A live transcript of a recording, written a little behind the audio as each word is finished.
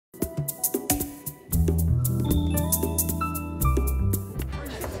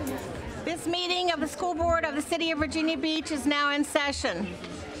This meeting of the School Board of the City of Virginia Beach is now in session.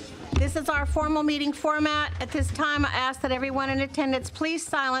 This is our formal meeting format. At this time, I ask that everyone in attendance please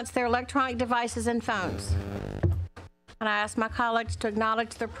silence their electronic devices and phones. And I ask my colleagues to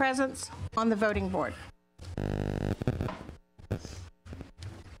acknowledge their presence on the voting board.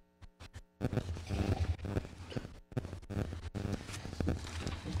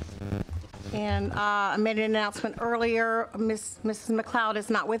 And I made an announcement earlier. Mrs. McLeod is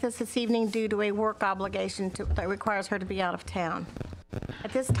not with us this evening due to a work obligation that requires her to be out of town.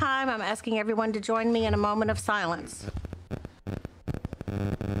 At this time, I'm asking everyone to join me in a moment of silence.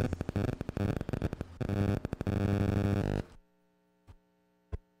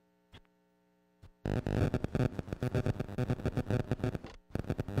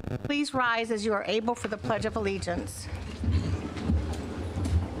 Please rise as you are able for the Pledge of Allegiance.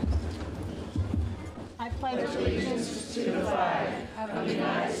 I pledge allegiance to the flag of the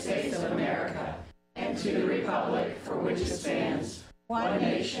United States of America and to the republic for which it stands, one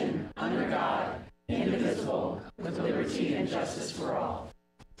nation, under God, indivisible, with liberty and justice for all.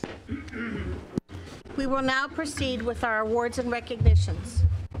 We will now proceed with our awards and recognitions.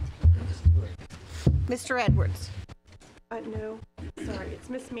 Mr. Edwards. No, sorry, it's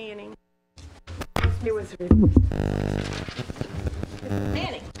Miss Manning. It was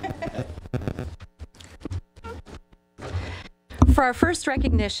Manning. For our first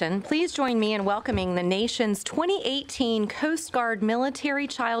recognition, please join me in welcoming the nation's 2018 Coast Guard Military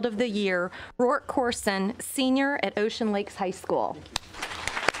Child of the Year, Rourke Corson, senior at Ocean Lakes High School.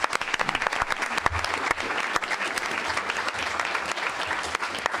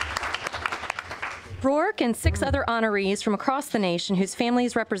 Rourke and 6 other honorees from across the nation whose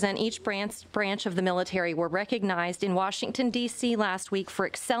families represent each branch of the military were recognized in Washington, D.C. last week for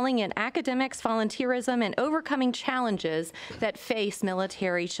excelling in academics, volunteerism, and overcoming challenges that face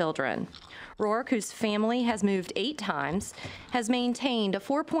military children. Rourke, whose family has moved 8 times, has maintained a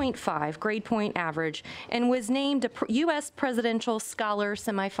 4.5 grade point average and was named a U.S. Presidential Scholar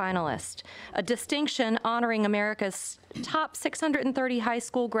semifinalist, a distinction honoring America's top 630 high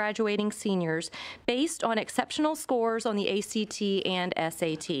school graduating seniors based on exceptional scores on the ACT and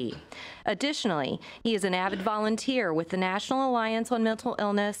SAT. Additionally, he is an avid volunteer with the National Alliance on Mental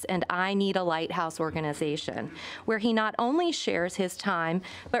Illness and I Need a Lighthouse organization, where he not only shares his time,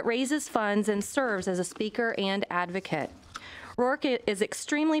 but raises funds and serves as a speaker and advocate. Rourke is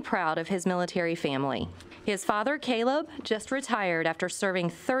extremely proud of his military family. His father, Caleb, just retired after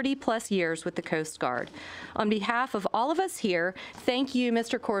serving 30-plus years with the Coast Guard. On behalf of all of us here, thank you,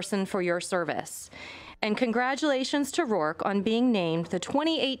 Mr. Corson, for your service. And congratulations to Rourke on being named the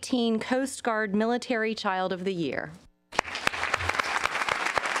 2018 Coast Guard Military Child of the Year.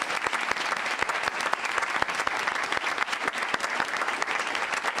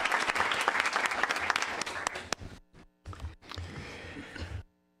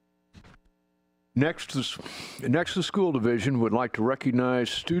 Next, the school division would like to recognize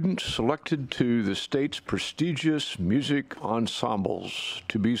students selected to the state's prestigious music ensembles.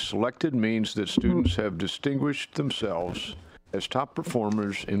 To be selected means that students have distinguished themselves as top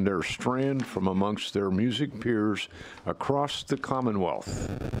performers in their strand from amongst their music peers across the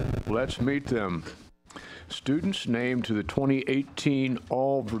Commonwealth. Let's meet them. Students named to the 2018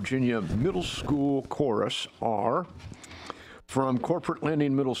 All Virginia Middle School Chorus are from Corporate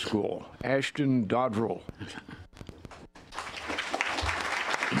Landing Middle School, Ashton Dodrell.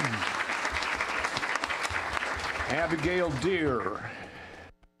 Abigail Deere.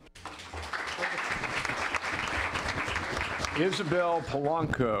 Isabel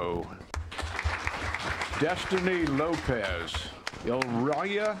Polanco. Destiny Lopez.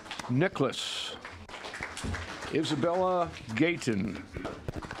 Ilraya Nicholas. Isabella Gayton.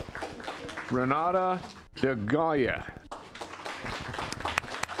 Renata DeGoya.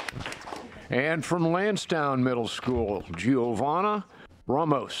 And from Lansdowne Middle School, Giovanna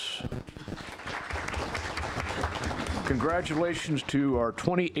Ramos. Congratulations to our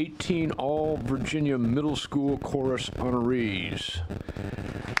 2018 All Virginia Middle School Chorus honorees.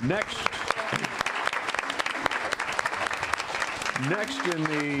 Next in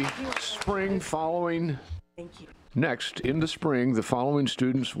the spring following, the following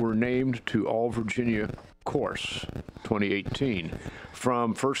students were named to All Virginia Course 2018.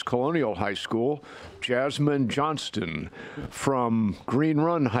 From First Colonial High School, Jasmine Johnston. From Green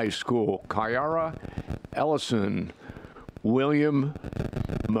Run High School, Kyara Ellison. William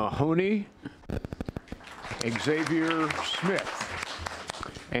Mahoney. Xavier Smith.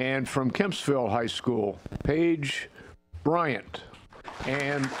 And from Kempsville High School, Paige Bryant.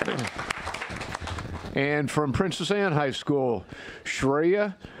 And from Princess Anne High School,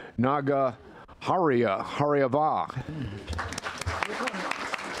 Shreya Naga Haryava.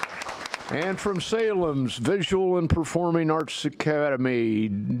 And from Salem's Visual and Performing Arts Academy,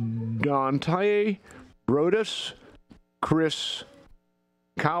 Dante Brodus, Chris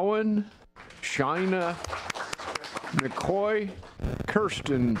Cowan, Shina McCoy,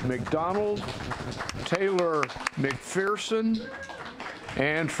 Kirsten McDonald, Taylor McPherson,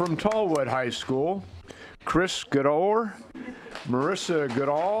 and from Tallwood High School, Chris Goodall, Marissa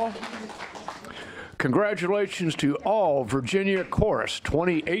Goodall. Congratulations to all Virginia Chorus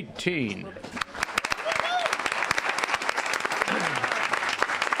 2018.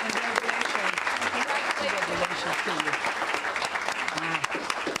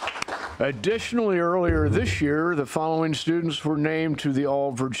 Additionally, earlier this year, the following students were named to the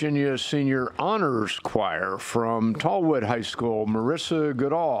All Virginia Senior Honors Choir: from Tallwood High School, Marissa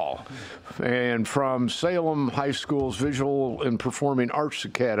Goodall, and from Salem High School's Visual and Performing Arts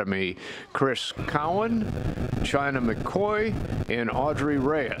Academy, Chris Cowan, China McCoy, and Audrey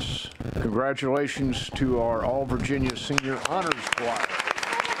Reyes. Congratulations to our All Virginia Senior Honors Choir.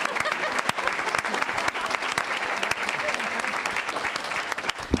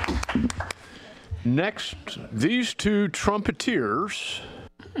 Next, these two trumpeters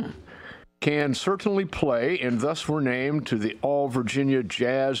can certainly play, and thus were named to the All Virginia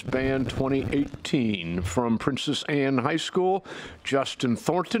Jazz Band 2018. From Princess Anne High School, Justin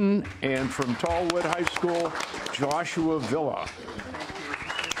Thornton, and from Tallwood High School, Joshua Villa.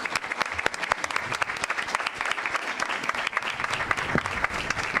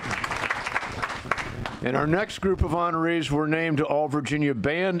 And our next group of honorees were named to All Virginia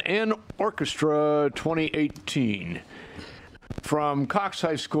Band and Orchestra 2018. From Cox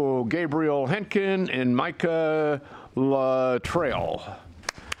High School, Gabriel Henkin and Micah Latrell.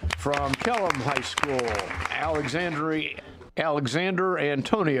 From Kellam High School, Alexander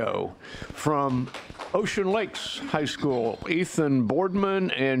Antonio. From Ocean Lakes High School, Ethan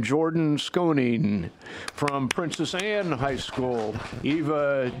Boardman and Jordan Sconing. From Princess Anne High School,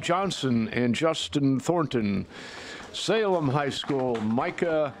 Eva Johnson and Justin Thornton. Salem High School,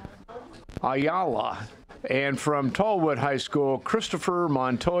 Micah Ayala. And from Tallwood High School, Christopher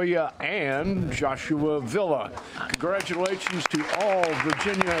Montoya and Joshua Villa. Congratulations to all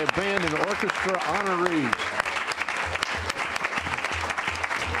Virginia Band and Orchestra honorees.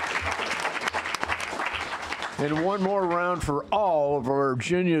 And one more round for all of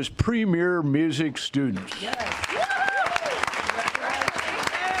Virginia's premier music students. Yes.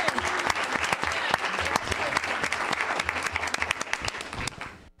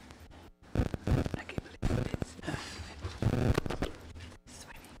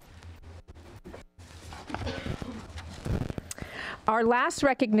 Our last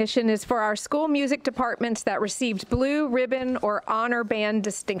recognition is for our school music departments that received blue ribbon or honor band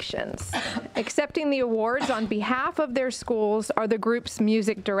distinctions. Accepting the awards on behalf of their schools are the group's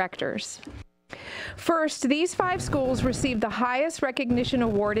music directors. First, these 5 schools received the highest recognition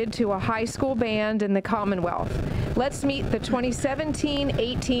awarded to a high school band in the Commonwealth. Let's meet the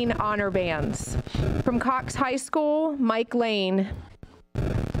 2017-18 honor bands. From Cox High School, Mike Lane.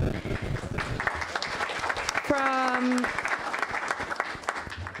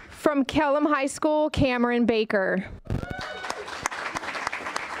 From Kellam High School, Cameron Baker.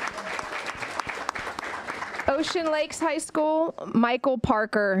 Ocean Lakes High School, Michael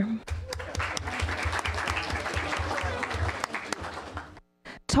Parker.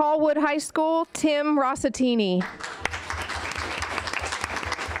 Tallwood High School, Tim Rossatini.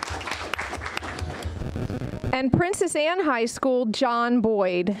 And Princess Anne High School, John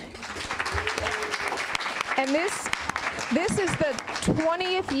Boyd. And this is the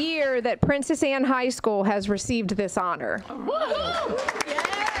 20th year that Princess Anne High School has received this honor.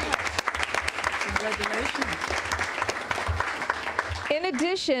 Congratulations. In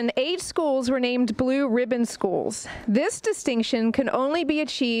addition, 8 schools were named Blue Ribbon Schools. This distinction can only be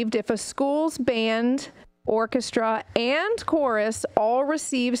achieved if a school's band, orchestra, and chorus all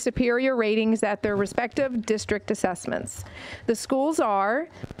receive superior ratings at their respective district assessments. The schools are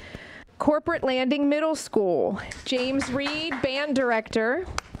Corporate Landing Middle School, James Reed, band director.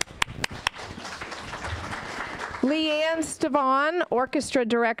 Leanne Stavon, orchestra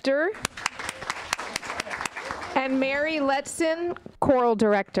director. And Mary Letson, choral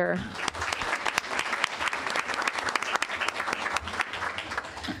director.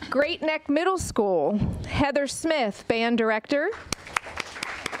 Great Neck Middle School, Heather Smith, band director.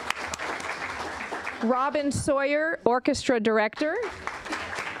 Robin Sawyer, orchestra director.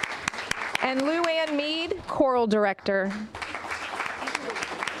 And Lou Ann Mead, choral director.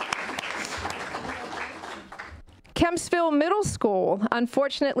 Kempsville Middle School.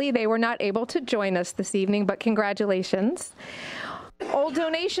 Unfortunately, they were not able to join us this evening, but congratulations. Old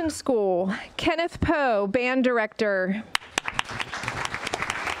Donation School, Kenneth Poe, band director.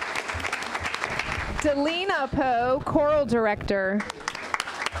 Delina Poe, choral director.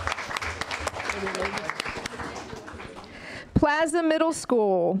 Plaza Middle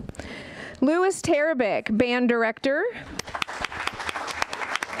School, Louis Terabek, band director.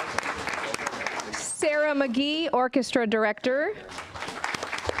 Sarah McGee, orchestra director.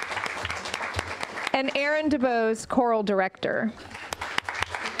 And Aaron DeBose, choral director.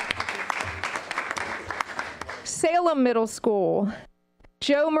 Salem Middle School,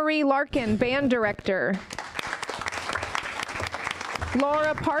 Joe Marie Larkin, band director.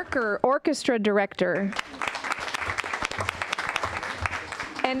 Laura Parker, orchestra director.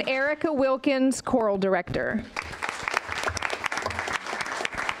 And Erica Wilkins, choral director.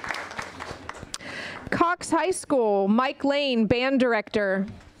 Cox High School, Mike Lane, band director.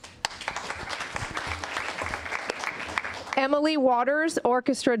 Emily Waters,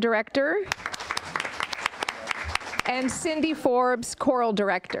 orchestra director. And Cindy Forbes, choral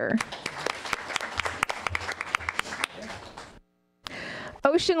director.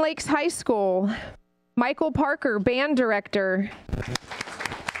 Ocean Lakes High School, Michael Parker, band director.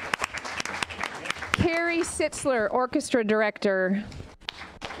 Carrie Sitzler, orchestra director.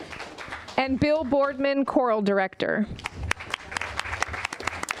 And Bill Boardman, choral director.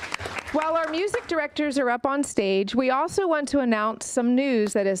 While our music directors are up on stage, we also want to announce some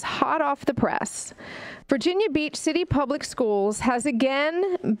news that is hot off the press. Virginia Beach City Public Schools has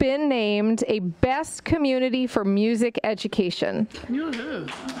again been named a Best Community for Music Education. Yoo-hoo.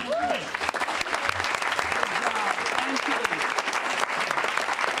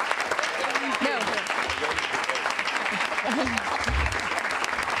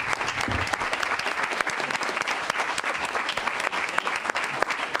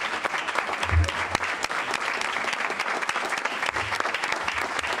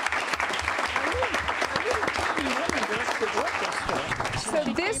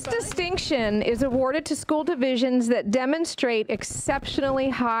 This distinction is awarded to school divisions that demonstrate exceptionally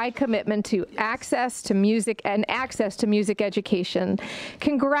high commitment to access to music and access to music education.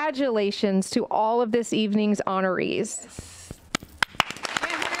 Congratulations to all of this evening's honorees.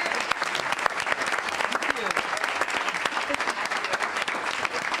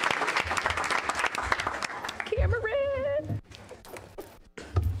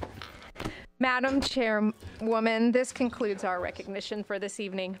 Madam Chairwoman, this concludes our recognition for this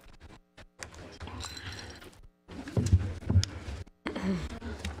evening.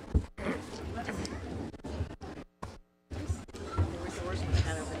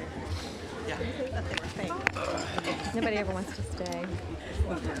 Nobody ever wants to stay.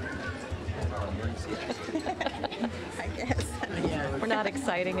 I guess. We're not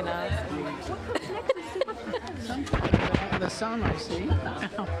exciting enough. The sun, I see.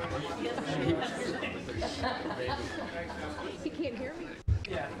 He can't hear me.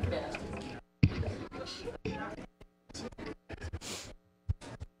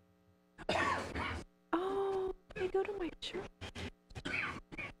 Oh, I go to my church.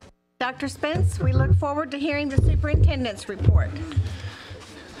 Dr. Spence, we look forward to hearing the superintendent's report.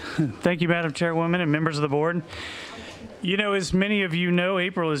 Thank you, Madam Chairwoman and members of the board. You know, as many of you know,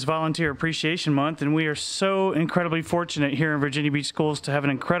 April is Volunteer Appreciation Month, and we are so incredibly fortunate here in Virginia Beach Schools to have an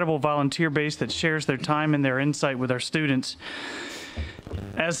incredible volunteer base that shares their time and their insight with our students.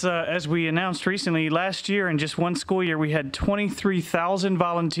 As we announced recently, last year in just one school year, we had 23,000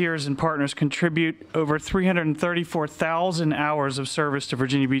 volunteers and partners contribute over 334,000 hours of service to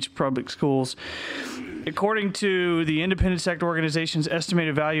Virginia Beach Public Schools. According to the independent sector organization's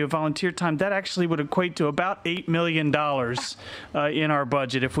estimated value of volunteer time, that actually would equate to about $8 million in our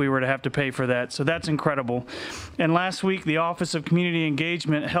budget if we were to have to pay for that. So that's incredible. And last week, the Office of Community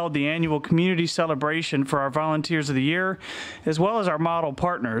Engagement held the annual community celebration for our Volunteers of the Year, as well as our model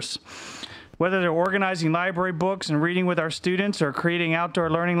partners. Whether they're organizing library books and reading with our students or creating outdoor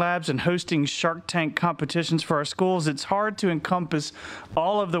learning labs and hosting Shark Tank competitions for our schools, it's hard to encompass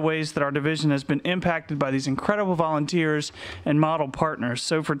all of the ways that our division has been impacted by these incredible volunteers and model partners.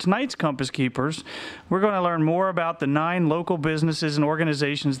 So for tonight's Compass Keepers, we're going to learn more about the 9 local businesses and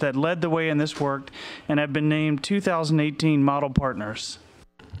organizations that led the way in this work and have been named 2018 model partners.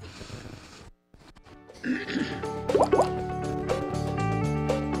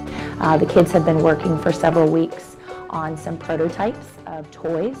 The kids have been working for several weeks on some prototypes of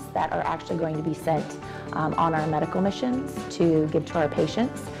toys that are actually going to be sent on our medical missions to give to our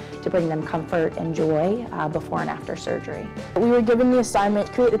patients to bring them comfort and joy before and after surgery. We were given the assignment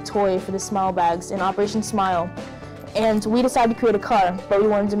to create a toy for the Smile bags in Operation Smile, And we decided to create a car, but we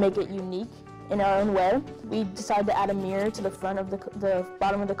wanted to make it unique in our own way. We decided to add a mirror to the front of the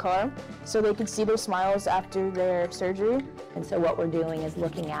bottom of the car so they could see their smiles after their surgery. And so what we're doing is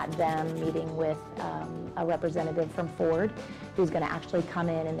looking at them meeting with a representative from Ford who's going to actually come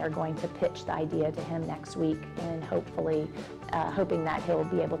in, and they're going to pitch the idea to him next week, and hopefully hoping that he'll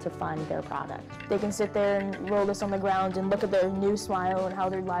be able to fund their product. They can sit there and roll this on the ground and look at their new smile and how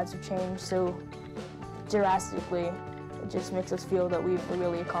their lives have changed so drastically. It just makes us feel that we've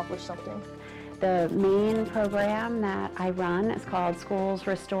really accomplished something. The main program that I run is called Schools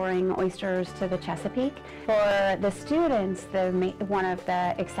Restoring Oysters to the Chesapeake. For the students, one of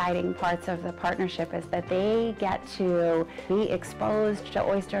the exciting parts of the partnership is that they get to be exposed to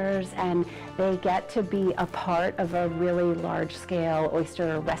oysters, and they get to be a part of a really large-scale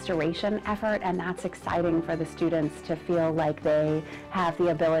oyster restoration effort, and that's exciting for the students to feel like they have the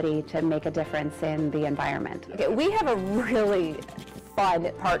ability to make a difference in the environment. Okay, we have a really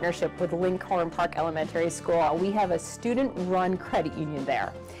fun partnership with Linkhorn Park Elementary School. We have a student-run credit union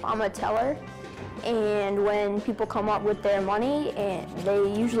there. I'm a teller, and when people come up with their money, and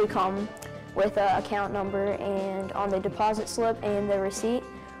they usually come with an account number, and on the deposit slip and the receipt,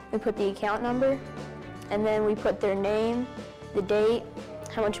 we put the account number, and then we put their name, the date,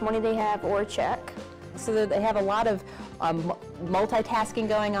 how much money they have, or a check. So that they have a lot of multitasking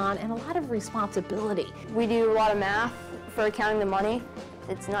going on and a lot of responsibility. We do a lot of math for counting the money.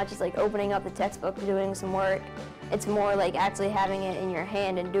 It's not just like opening up the textbook and doing some work. It's more like actually having it in your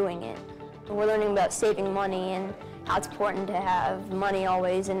hand and doing it. We're learning about saving money and how it's important to have money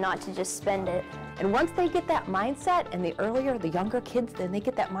always and not to just spend it. And once they get that mindset, and the younger kids, then they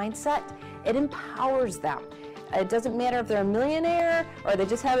get that mindset, it empowers them. It doesn't matter if they're a millionaire or they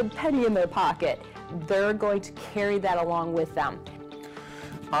just have a penny in their pocket. They're going to carry that along with them.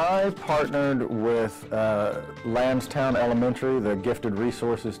 I partnered with Lansdowne Elementary, the gifted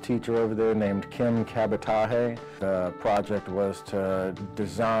resources teacher over there named Kim Kabatahe. The project was to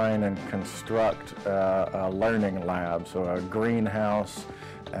design and construct a learning lab, so a greenhouse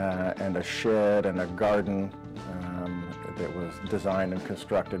and a shed and a garden that was designed and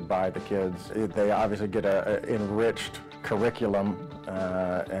constructed by the kids. They obviously get an enriched curriculum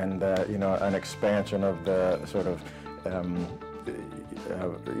and an expansion of the sort of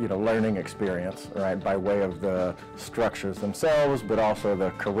learning experience, right, by way of the structures themselves, but also the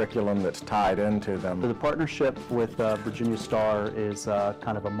curriculum that's tied into them. The partnership with Virginia Star is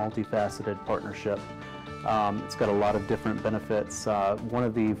kind of a multifaceted partnership. It's got a lot of different benefits. One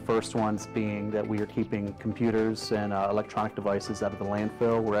of the first ones being that we are keeping computers and electronic devices out of the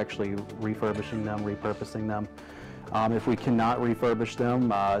landfill. We're actually refurbishing them, repurposing them. If we cannot refurbish them,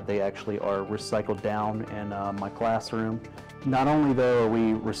 they actually are recycled down in my classroom. Not only though are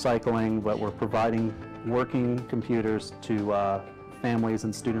we recycling, but we're providing working computers to families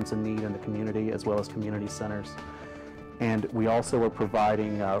and students in need in the community, as well as community centers. And we also are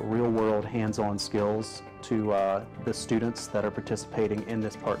providing real-world hands-on skills to the students that are participating in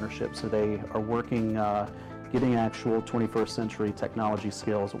this partnership. So they are working, getting actual 21st century technology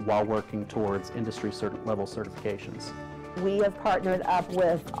skills while working towards industry level certifications. We have partnered up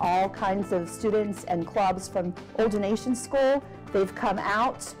with all kinds of students and clubs from Old Nation School. They've come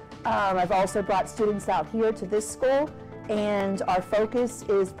out. I've also brought students out here to this school, and our focus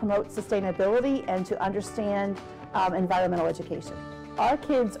is promote sustainability and to understand environmental education. Our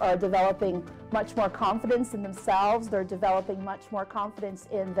kids are developing much more confidence in themselves. They're developing much more confidence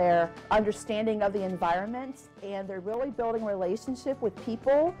in their understanding of the environment, and they're really building a relationship with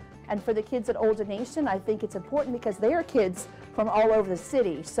people. And for the kids at Old Nation, I think it's important because they are kids from all over the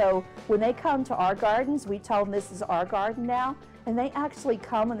city. So when they come to our gardens, we tell them this is our garden now, and they actually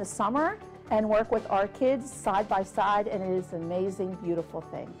come in the summer and work with our kids side by side, and it is an amazing, beautiful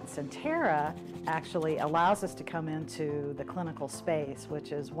thing. Centera actually allows us to come into the clinical space,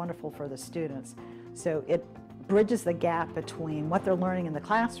 which is wonderful for the students. So it bridges the gap between what they're learning in the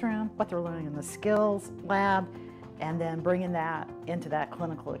classroom, what they're learning in the skills lab, and then bringing that into that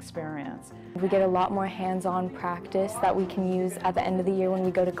clinical experience. We get a lot more hands-on practice that we can use at the end of the year when we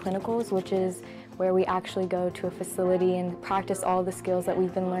go to clinicals, which is where we actually go to a facility and practice all the skills that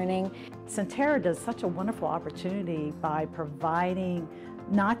we've been learning. Centera does such a wonderful opportunity by providing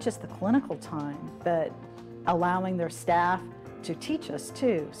not just the clinical time, but allowing their staff to teach us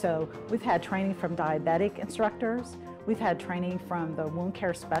too. So we've had training from diabetic instructors, we've had training from the wound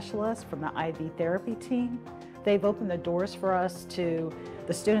care specialists, from the IV therapy team. They've opened the doors for us to,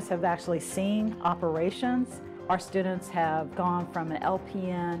 the students have actually seen operations. Our students have gone from an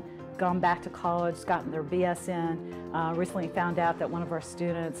LPN, gone back to college, gotten their BSN. Recently found out that one of our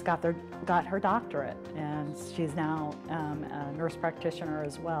students got her doctorate, and she's now a nurse practitioner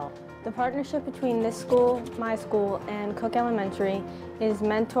as well. The partnership between this school, my school, and Cook Elementary is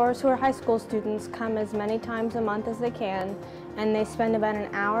mentors who are high school students come as many times a month as they can, and they spend about an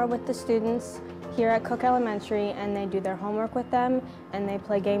hour with the students here at Cook Elementary, and they do their homework with them, and they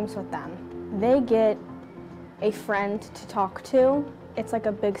play games with them. They get a friend to talk to. It's like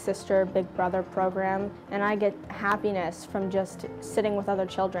a big sister, big brother program, and I get happiness from just sitting with other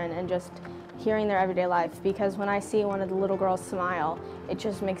children and just hearing their everyday life, because when I see one of the little girls smile, it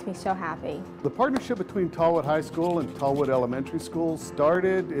just makes me so happy. The partnership between Tallwood High School and Tallwood Elementary School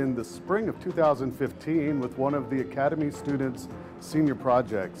started in the spring of 2015 with one of the Academy students' senior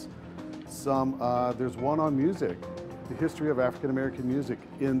projects. There's one on music, the history of African American music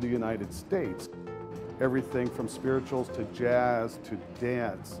in the United States. Everything from spirituals to jazz to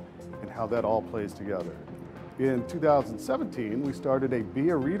dance, and how that all plays together. In 2017, we started a Be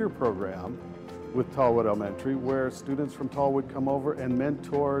a Reader program with Tallwood Elementary, where students from Tallwood come over and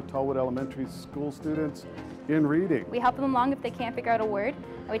mentor Tallwood Elementary school students in reading. We help them along if they can't figure out a word,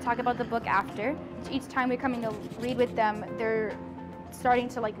 and we talk about the book after. Each time we're coming to read with them, they're starting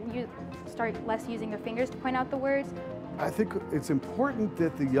to start less using their fingers to point out the words. I think it's important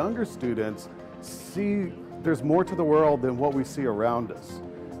that the younger students see there's more to the world than what we see around us,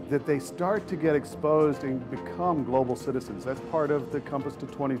 that they start to get exposed and become global citizens. That's part of the Compass to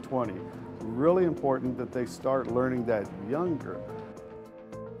 2020. Really important that they start learning that younger.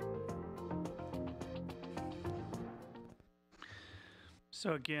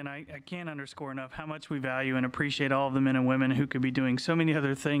 So again, I can't underscore enough how much we value and appreciate all of the men and women who could be doing so many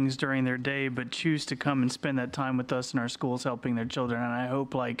other things during their day, but choose to come and spend that time with us in our schools helping their children. And I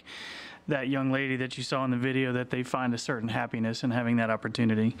hope, like that young lady that you saw in the video, that they find a certain happiness in having that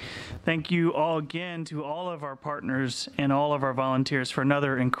opportunity. Thank you all again to all of our partners and all of our volunteers for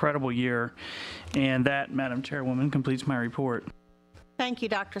another incredible year. And that, Madam Chairwoman, completes my report. Thank you,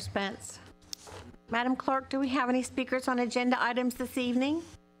 Dr. Spence. Madam Clerk, do we have any speakers on agenda items this evening?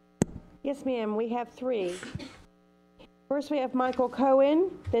 Yes, ma'am, we have 3. First, we have Michael Cohen,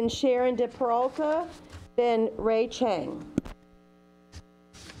 then Sharon DePeralta, then Ray Chang.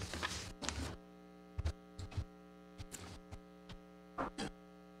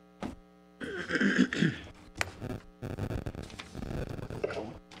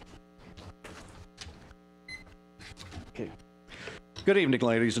 Good evening,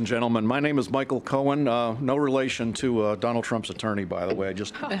 ladies and gentlemen. My name is Michael Cohen. No relation to Donald Trump's attorney, by the way. I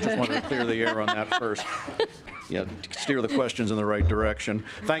just wanted to clear the air on that first. Yeah, steer the questions in the right direction.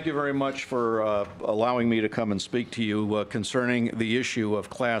 Thank you very much for allowing me to come and speak to you concerning the issue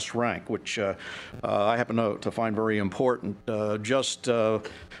of class rank, which I happen to find very important. Just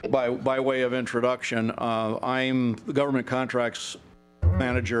by way of introduction, I'm the government contracts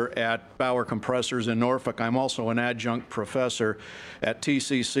manager at Bauer Compressors in Norfolk. I'm also an adjunct professor at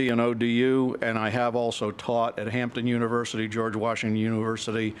TCC and ODU, and I have also taught at Hampton University, George Washington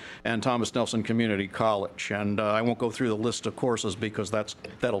University, and Thomas Nelson Community College. And I won't go through the list of courses because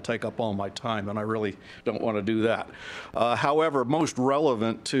that'll take up all my time, and I really don't want to do that. However, most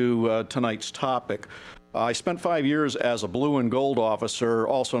relevant to tonight's topic, I spent 5 years as a blue and gold officer,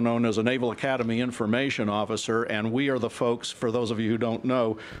 also known as a Naval Academy information officer, and we are the folks, for those of you who don't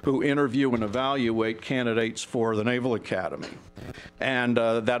know, who interview and evaluate candidates for the Naval Academy. And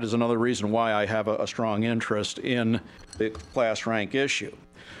that is another reason why I have a strong interest in the class rank issue.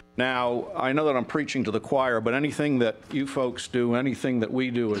 Now, I know that I'm preaching to the choir, but anything that you folks do, anything that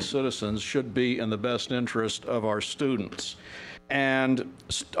we do as citizens should be in the best interest of our students. And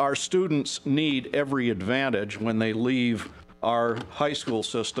our students need every advantage when they leave our high school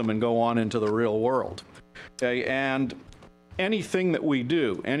system and go on into the real world. Okay? And anything that we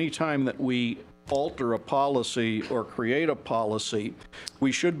do, anytime that we alter a policy or create a policy,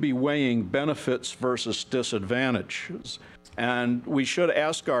 we should be weighing benefits versus disadvantages. And we should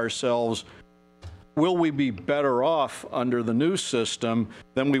ask ourselves, will we be better off under the new system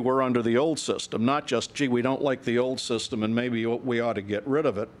than we were under the old system? Not just, gee, we don't like the old system and maybe we ought to get rid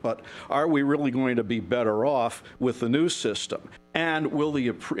of it, but are we really going to be better off with the new system? And will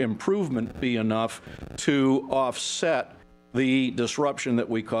the improvement be enough to offset the disruption that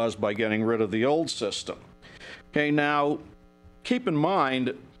we caused by getting rid of the old system? Okay, now, keep in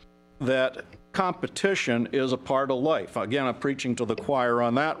mind that competition is a part of life. Again, I'm preaching to the choir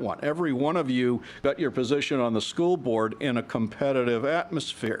on that one. Every one of you got your position on the school board in a competitive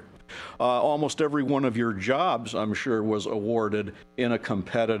atmosphere. Almost every one of your jobs, I'm sure, was awarded in a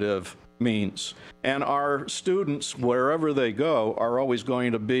competitive means. And our students, wherever they go, are always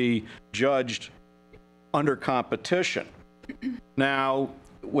going to be judged under competition. Now,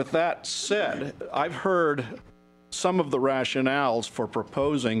 with that said, I've heard some of the rationales for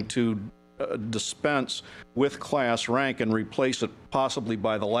proposing to dispense with class rank and replace it possibly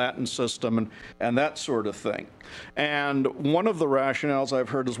by the Latin system and that sort of thing. And one of the rationales I've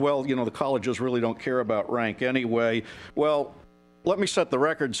heard is, well, you know, the colleges really don't care about rank anyway. Well, let me set the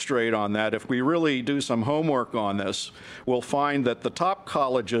record straight on that. If we really do some homework on this, we'll find that the top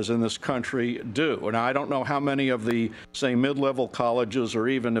colleges in this country do. And I don't know how many of the, say, mid-level colleges or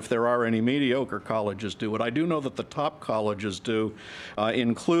even if there are any mediocre colleges do it. I do know that the top colleges do,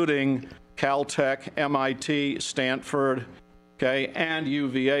 including Caltech, MIT, Stanford, okay, and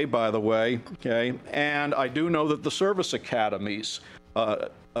UVA, by the way, okay. And I do know that the service academies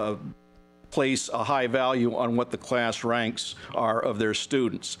place a high value on what the class ranks are of their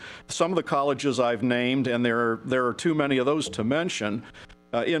students. Some of the colleges I've named, and there are too many of those to mention,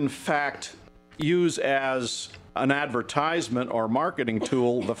 in fact, use as an advertisement or marketing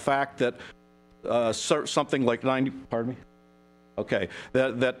tool the fact that something like 90, pardon me? Okay,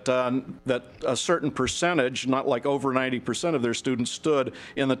 that a certain percentage, not like over 90% of their students, stood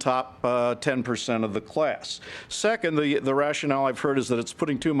in the top 10% of the class. Second, the rationale I've heard is that it's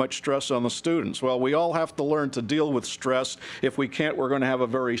putting too much stress on the students. Well, we all have to learn to deal with stress. If we can't, we're going to have a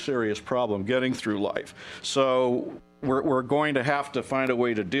very serious problem getting through life. So we're going to have to find a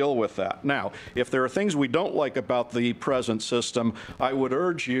way to deal with that. Now, if there are things we don't like about the present system, I would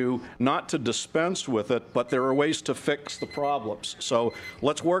urge you not to dispense with it, but there are ways to fix the problems. So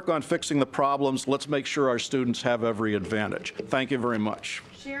let's work on fixing the problems. Let's make sure our students have every advantage. Thank you very much.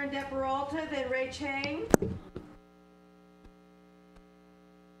 Sharon DePeralta, then Ray Chang.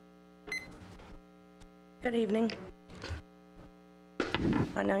 Good evening.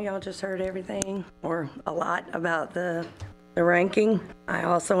 I know y'all just heard everything, or a lot, about the ranking. I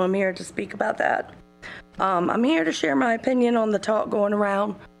also am here to speak about that. I'm here to share my opinion on the talk going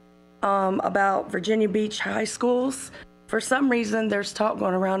around about Virginia Beach high schools. For some reason, there's talk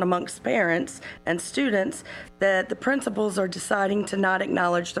going around amongst parents and students that the principals are deciding to not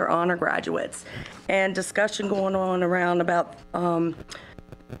acknowledge their honor graduates, and discussion going on around about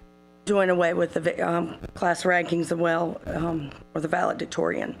doing away with the class rankings as well, or the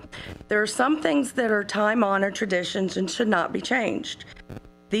valedictorian. There are some things that are time-honored traditions and should not be changed.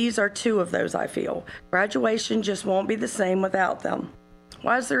 These are two of those, I feel. Graduation just won't be the same without them.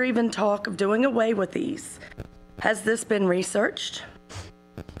 Why is there even talk of doing away with these? Has this been researched?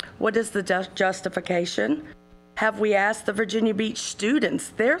 What is the justification? Have we asked the Virginia Beach students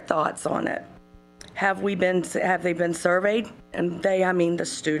their thoughts on it? Have they been surveyed? And they, I mean the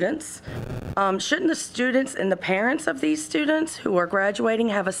students. Shouldn't the students and the parents of these students who are graduating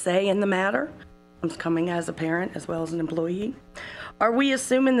have a say in the matter? I'm coming as a parent as well as an employee. Are we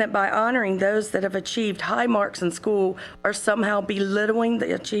assuming that by honoring those that have achieved high marks in school are somehow belittling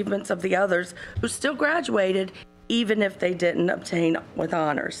the achievements of the others who still graduated even if they didn't obtain with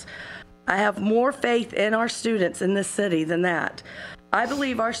honors? I have more faith in our students in this city than that. I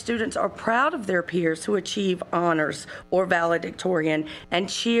believe our students are proud of their peers who achieve honors or valedictorian and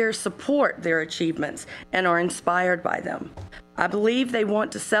support their achievements and are inspired by them. I believe they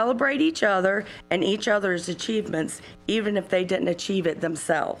want to celebrate each other and each other's achievements, even if they didn't achieve it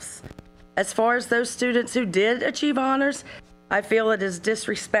themselves. As far as those students who did achieve honors, I feel it is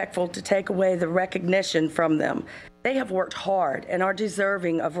disrespectful to take away the recognition from them. They have worked hard and are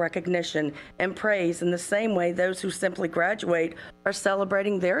deserving of recognition and praise in the same way those who simply graduate are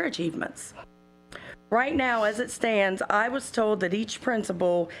celebrating their achievements. Right now, as it stands, I was told that each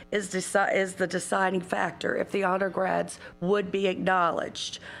principal is the deciding factor if the honor grads would be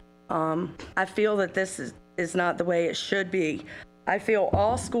acknowledged. I feel that this is not the way it should be. I feel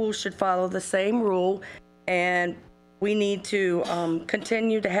all schools should follow the same rule, and we need to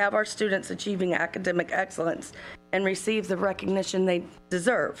continue to have our students achieving academic excellence and receive the recognition they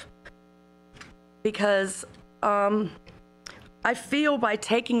deserve. Because I feel by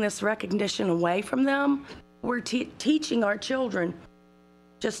taking this recognition away from them, we're teaching our children,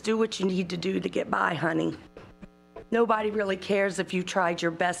 just do what you need to do to get by, honey. Nobody really cares if you tried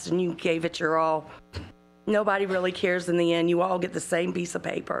your best and you gave it your all. Nobody really cares in the end. You all get the same piece of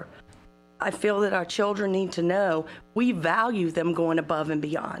paper. I feel that our children need to know we value them going above and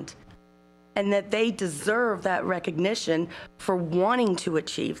beyond. and that they deserve that recognition for wanting to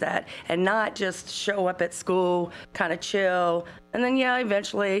achieve that and not just show up at school, kind of chill, and then, yeah,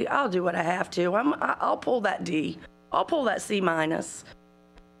 eventually I'll do what I have to. I'll pull that D. I'll pull that C minus.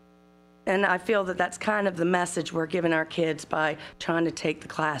 And I feel that that's kind of the message we're giving our kids by trying to take the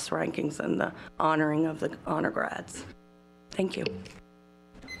class rankings and the honoring of the honor grads. Thank you.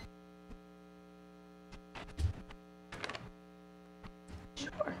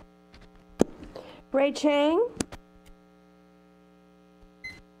 Sure. Ray Chang.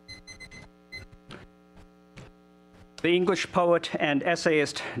 The English poet and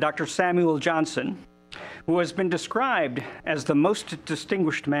essayist Dr. Samuel Johnson, who has been described as the most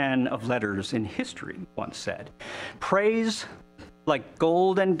distinguished man of letters in history, once said, "Praise, like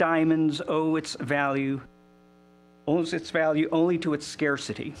gold and diamonds, owes its value only to its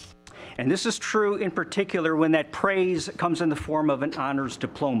scarcity." And this is true in particular when that praise comes in the form of an honors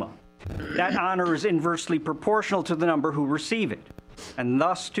diploma. That honor is inversely proportional to the number who receive it. And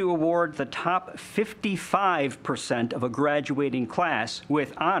thus to award the top 55% of a graduating class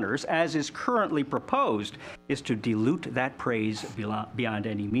with honors, as is currently proposed, is to dilute that praise beyond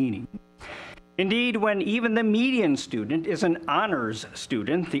any meaning. Indeed, when even the median student is an honors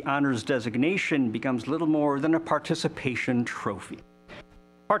student, the honors designation becomes little more than a participation trophy.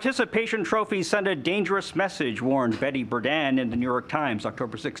 Participation trophies send a dangerous message, warned Betty Berdan in the New York Times,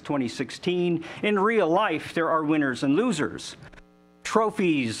 October 6, 2016. In real life, there are winners and losers.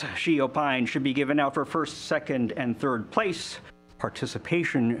 Trophies, she opined, should be given out for first, second, and third place.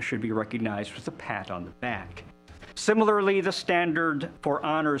 Participation should be recognized with a pat on the back. Similarly, the standard for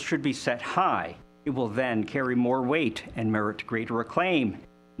honors should be set high. It will then carry more weight and merit greater acclaim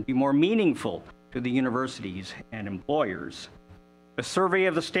and be more meaningful to the universities and employers. A survey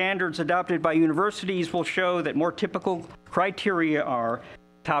of the standards adopted by universities will show that more typical criteria are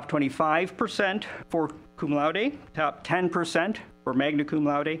top 25% for cum laude, top 10% for magna cum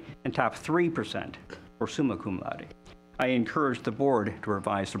laude, and top 3% for summa cum laude. I encourage the board to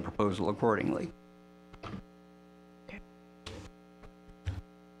revise the proposal accordingly.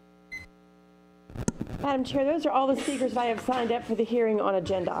 Madam Chair, those are all the speakers I have signed up for the hearing on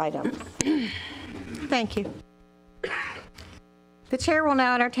agenda items. Thank you. The chair will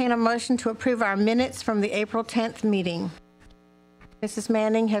now entertain a motion to approve our minutes from the April 10th meeting. Mrs.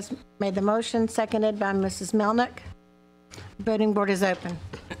 Manning has made the motion, seconded by Mrs. Melnick. Voting board is open.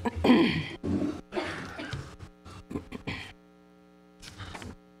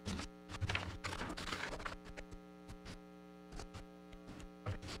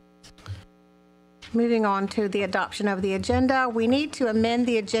 Moving on to the adoption of the agenda, we need to amend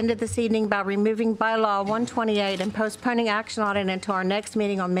the agenda this evening by removing bylaw 128 and postponing action on it until our next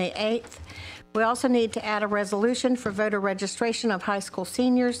meeting on May 8th. We also need to add a resolution for voter registration of high school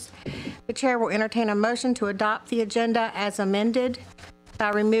seniors. The chair will entertain a motion to adopt the agenda as amended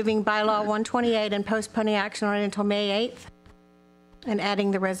by removing bylaw 128 and postponing action on it until May 8th and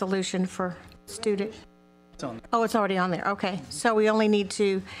adding the resolution for student. Oh, it's already on there. Okay. So we only need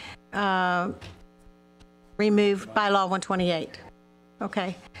to remove bylaw 128.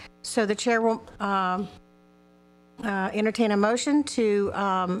 Okay. So the chair will entertain a motion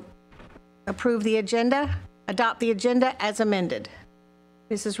to approve the agenda, adopt the agenda as amended.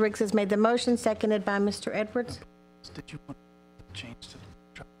 Mrs. Riggs has made the motion, seconded by Mr. Edwards. Did you want to change to?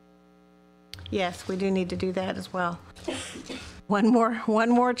 Yes, we do need to do that as well. One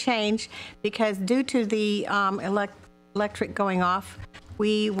more change, because due to the electric going off,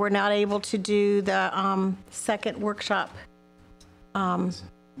 we were not able to do the second workshop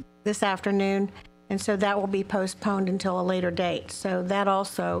this afternoon, and so that will be postponed until a later date. So that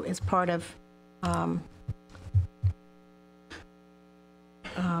also is part of the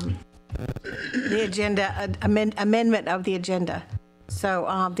agenda, amendment of the agenda.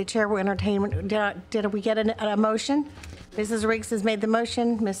 So the chair will entertain, did we get a motion? Mrs. Riggs has made the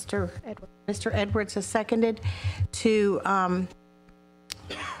motion. Mr. Edwards has seconded to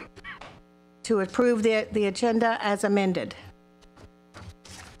approve the agenda as amended.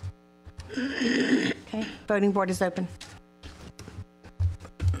 Okay, voting board is open.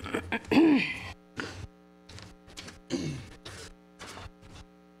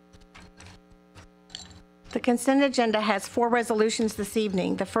 The consent agenda has 4 resolutions this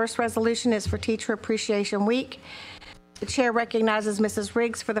evening. The first resolution is for Teacher Appreciation Week. The chair recognizes Mrs.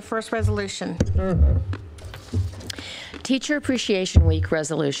 Riggs for the first resolution. Teacher Appreciation Week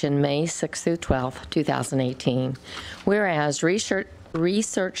Resolution, May 6 through 12, 2018. Whereas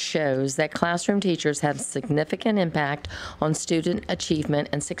Research shows that classroom teachers have significant impact on student achievement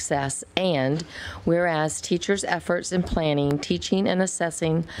and success, and whereas teachers' efforts in planning, teaching, and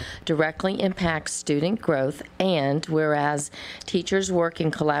assessing directly impact student growth, and whereas teachers work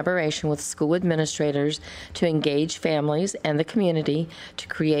in collaboration with school administrators to engage families and the community to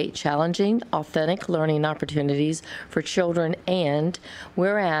create challenging, authentic learning opportunities for children, and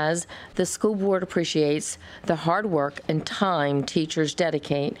whereas the school board appreciates the hard work and time teachers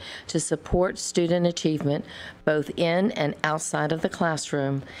dedicate to support student achievement both in and outside of the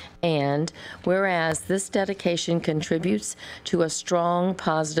classroom, and whereas this dedication contributes to a strong,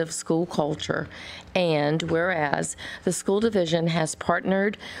 positive school culture, and whereas the school division has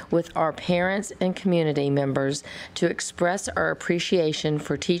partnered with our parents and community members to express our appreciation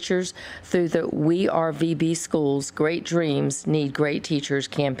for teachers through the We Are VB Schools Great Dreams Need Great Teachers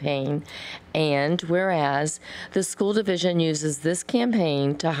campaign, and whereas the school division uses this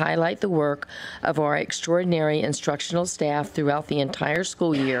campaign to highlight the work of our extraordinary instructional staff throughout the entire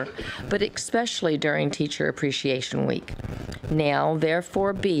school year, but especially during Teacher Appreciation Week. Now,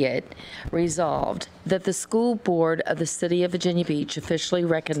 therefore, be it resolved that the school board of the City of Virginia Beach officially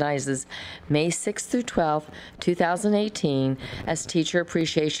recognizes May 6th through 12th, 2018 as Teacher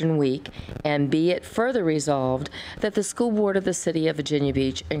Appreciation Week, and be it further resolved that the school board of the City of Virginia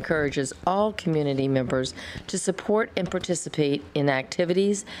Beach encourages all community members to support and participate in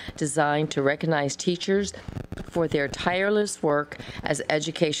activities designed to recognize teachers for their tireless work as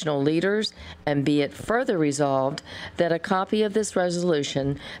educational leaders, and be it further resolved that a copy of this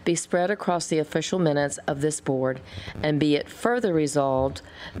resolution be spread across the official minutes of this board, and be it further resolved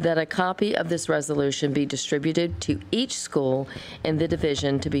that a copy of this resolution be distributed to each school in the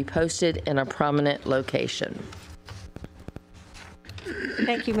division to be posted in a prominent location.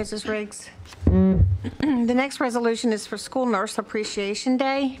 Thank you, Mrs. Riggs. The next resolution is for School Nurse Appreciation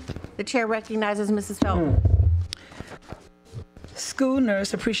Day. The chair recognizes Mrs. Felton. School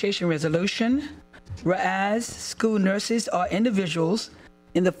Nurse Appreciation Resolution. Whereas school nurses are individuals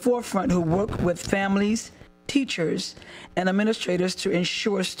in the forefront who work with families, teachers, and administrators to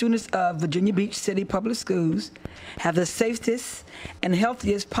ensure students of Virginia Beach City Public Schools have the safest and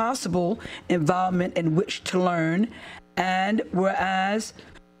healthiest possible environment in which to learn, and whereas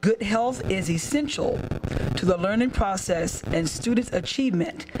good health is essential to the learning process and students'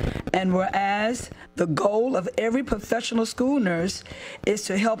 achievement, and whereas the goal of every professional school nurse is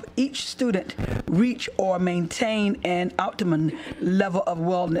to help each student reach or maintain an optimum level of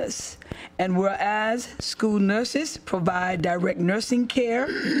wellness, and whereas school nurses provide direct nursing care,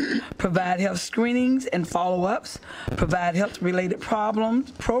 provide health screenings and follow-ups, provide health-related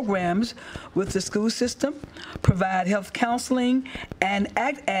programs with the school system, provide health counseling, and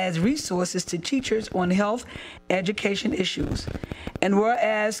act as resources to teachers on health education issues. And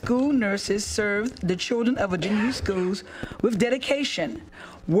whereas school nurses serve the children of Virginia Beach schools with dedication,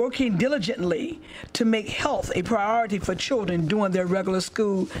 working diligently to make health a priority for children during their regular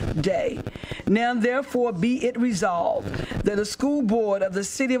school day. Now, therefore, be it resolved that the school board of the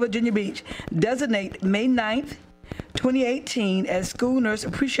City of Virginia Beach designate May 9th, 2018 as School Nurse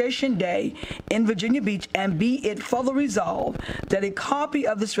Appreciation Day in Virginia Beach, and be it further resolved that a copy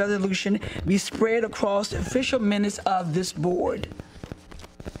of this resolution be spread across the official minutes of this board.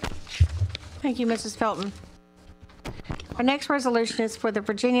 Thank you, Mrs. Felton. Our next resolution is for the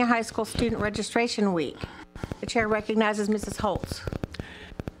Virginia High School Student Registration Week. The chair recognizes Mrs. Holtz.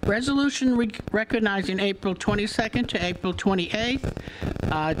 Resolution recognizing April 22nd to April 28th,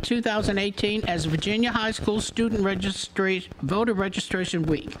 2018 as Virginia High School Student Voter Registration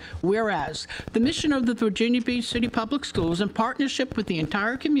Week. Whereas the mission of the Virginia Beach City Public Schools in partnership with the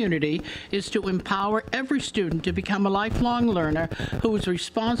entire community is to empower every student to become a lifelong learner who is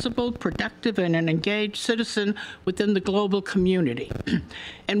responsible, productive, and an engaged citizen within the global community.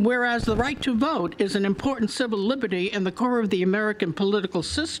 And whereas the right to vote is an important civil liberty and the core of the American political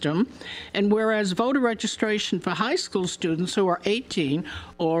system, and whereas voter registration for high school students who are 18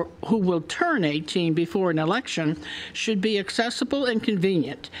 or who will turn 18 before an election should be accessible and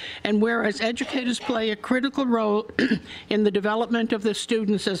convenient, and whereas educators play a critical role in the development of the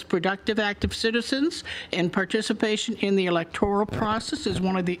students as productive, active citizens, and participation in the electoral process is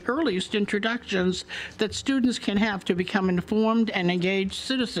one of the earliest introductions that students can have to become informed and engaged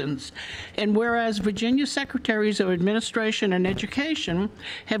citizens. And whereas Virginia Secretaries of Administration and Education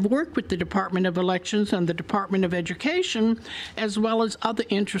have worked with the Department of Elections and the Department of Education, as well as other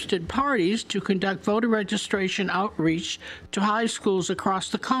interested parties to conduct voter registration outreach to high schools across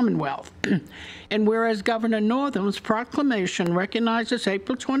the Commonwealth. And whereas Governor Northam's proclamation recognizes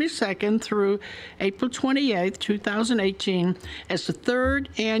April 22nd through April 28th, 2018 as the third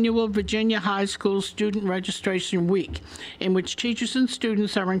annual Virginia High School Student Registration Week, in which teachers and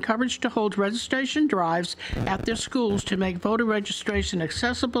students are encouraged to hold registration drives at their schools to make voter registration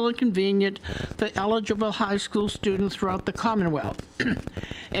accessible and convenient for eligible high school students throughout the Commonwealth.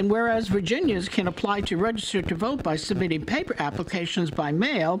 And whereas Virginians can apply to register to vote by submitting paper applications by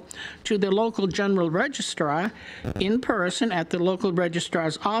mail to their local general registrar in person at the local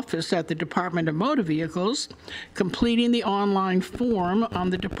registrar's office at the Department of Motor Vehicles, completing the online form on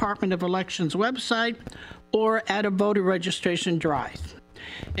the Department of Elections website, or at a voter registration drive.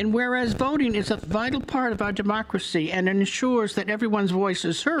 And whereas voting is a vital part of our democracy and ensures that everyone's voice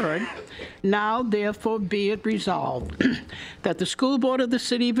is heard, now therefore be it resolved that the School Board of the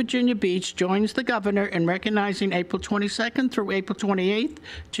City of Virginia Beach joins the governor in recognizing April 22nd through April 28th,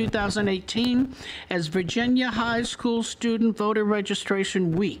 2018 as Virginia High School Student Voter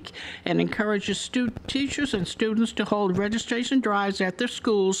Registration Week, and encourages teachers and students to hold registration drives at their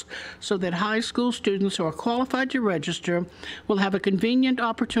schools so that high school students who are qualified to register will have a convenient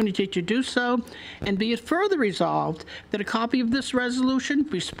opportunity to do so, and be it further resolved that a copy of this resolution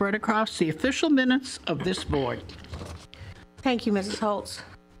be spread across the official minutes of this board. Thank you, Mrs. Holtz.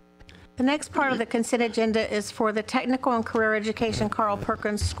 The next part of the consent agenda is for the Technical and Career Education Carl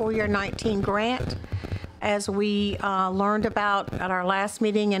Perkins School Year 19 grant. As we learned about at our last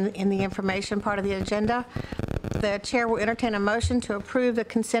meeting and in the information part of the agenda, the chair will entertain a motion to approve the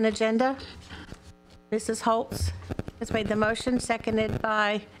consent agenda. Mrs. Holtz has made the motion, seconded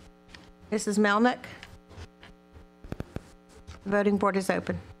by Mrs. Melnick. The voting board is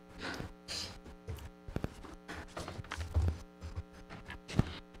open.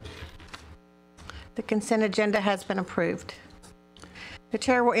 The consent agenda has been approved. The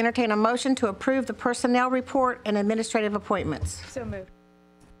chair will entertain a motion to approve the personnel report and administrative appointments. So moved.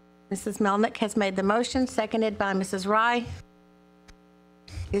 Mrs. Melnick has made the motion, seconded by Mrs. Rye.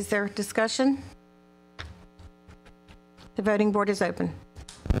 Is there discussion? The voting board is open.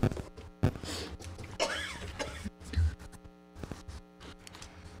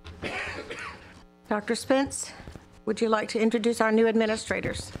 Dr. Spence, would you like to introduce our new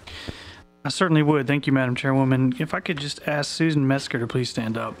administrators? I certainly would. Thank you, Madam Chairwoman. If I could just ask Susan Metzger to please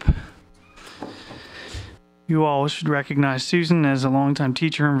stand up. You all should recognize Susan as a longtime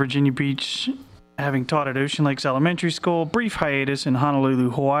teacher in Virginia Beach, having taught at Ocean Lakes Elementary School, brief hiatus in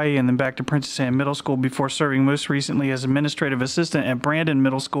Honolulu, Hawaii, and then back to Princess Anne Middle School before serving most recently as administrative assistant at Brandon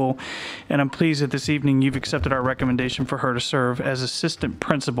Middle School. And I'm pleased that this evening you've accepted our recommendation for her to serve as assistant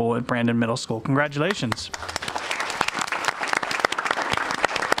principal at Brandon Middle School. Congratulations.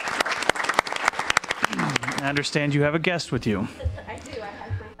 I understand you have a guest with you. I do. I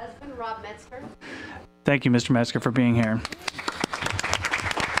have my husband, Rob Metzger. Thank you, Mr. Metzger, for being here.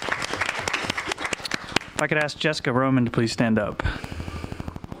 If I could ask Jessica Roman to please stand up.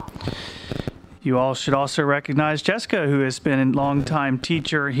 You all should also recognize Jessica, who has been a longtime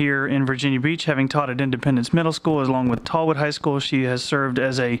teacher here in Virginia Beach, having taught at Independence Middle School along with Tallwood High School. She has served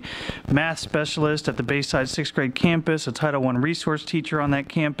as a math specialist at the Bayside 6th grade campus, a Title I resource teacher on that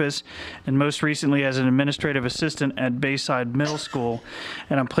campus, and most recently as an administrative assistant at Bayside Middle School.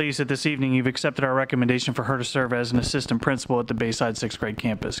 And I'm pleased that this evening you've accepted our recommendation for her to serve as an assistant principal at the Bayside 6th grade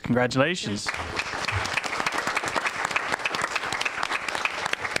campus. Congratulations.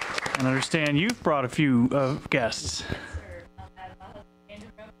 And I understand you've brought a few guests.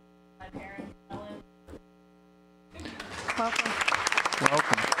 Welcome.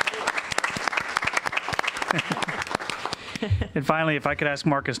 And finally, if I could ask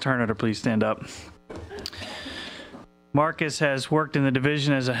Marcus Turner to please stand up. Marcus has worked in the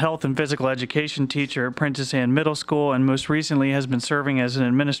division as a health and physical education teacher at Princess Anne Middle School, and most recently has been serving as an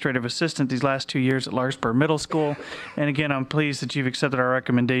administrative assistant these last 2 years at Larkspur Middle School. And again, I'm pleased that you've accepted our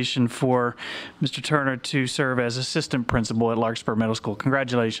recommendation for Mr. Turner to serve as assistant principal at Larkspur Middle School.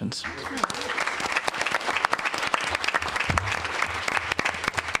 Congratulations.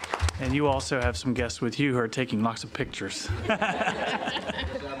 And you also have some guests with you who are taking lots of pictures. My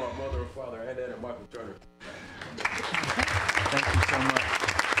mother and father, and then Michael Turner. Thank you so much.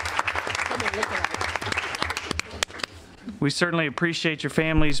 We certainly appreciate your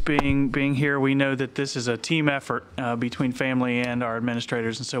families being here. We know that this is a team effort between family and our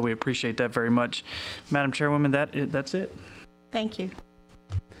administrators, and so we appreciate that very much. Madam Chairwoman, that's it. Thank you.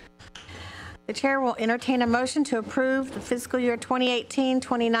 The chair will entertain a motion to approve the fiscal year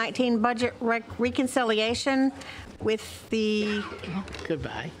 2018-2019 budget reconciliation with the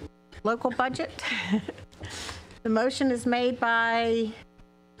Goodbye. local budget. The motion is made by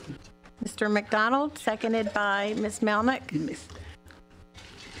Mr. McDonald, seconded by Ms. Melnick.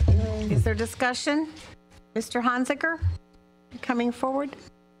 Is there discussion? Mr. Hansiger, coming forward?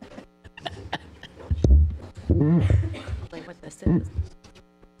 What this is.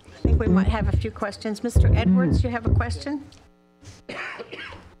 I think we might have a few questions. Mr. Edwards, you have a question?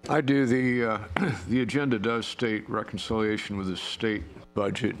 I do. The agenda does state reconciliation with the state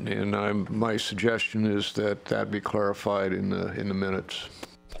budget, and my suggestion is that be clarified in the minutes.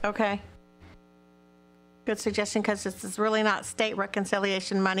 Okay. Good suggestion, because this is really not state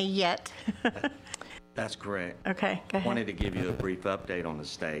reconciliation money yet. That's correct. Okay, go ahead. Wanted to give you a brief update on the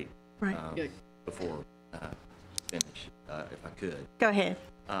state. Right. Before finish, if I could. Go ahead.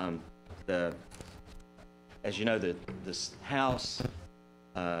 As you know, the House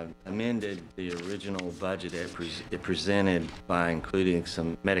amended the original budget it presented by including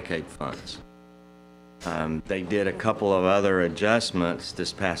some Medicaid funds. They did a couple of other adjustments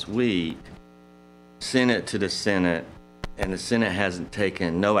this past week, sent it to the Senate, and the Senate hasn't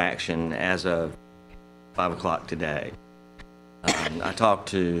taken no action as of 5 o'clock today. I talked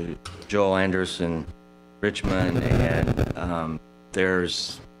to Joel Anderson, Richmond, and they're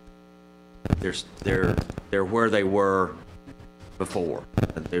where they were before.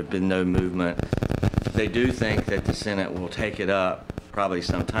 There's been no movement. They do think that the Senate will take it up probably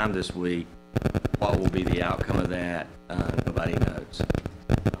sometime this week. What will be the outcome of that? Nobody knows.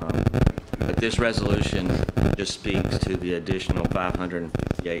 But this resolution just speaks to the additional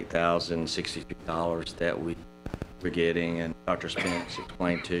 $558,063 that we're getting, and Dr. Spence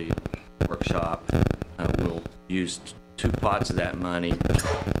explained to you in the workshop. We'll use two pots of that money.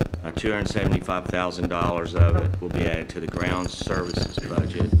 $275,000 of it will be added to the grounds services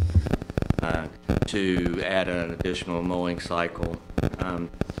budget to add an additional mowing cycle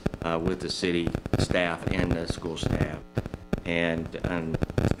with the city staff and the school staff, and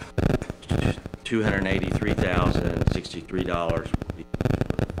 $283,063 will be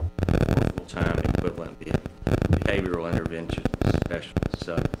full-time equivalent behavioral intervention specialists.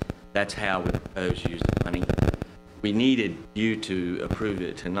 So that's how we propose to use the money. We needed you to approve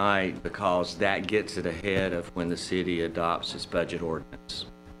it tonight because that gets it ahead of when the city adopts its budget ordinance.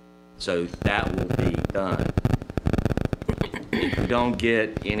 So that will be done. If we don't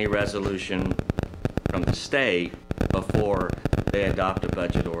get any resolution from the state before they adopt a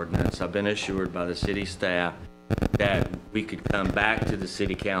budget ordinance, I've been assured by the city staff that we could come back to the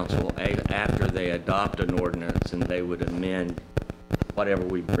city council after they adopt an ordinance, and they would amend whatever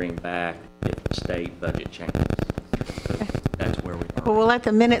we bring back if the state budget changes. So that's where we are. Well, we'll let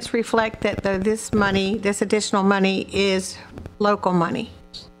the minutes reflect that this additional money is local money.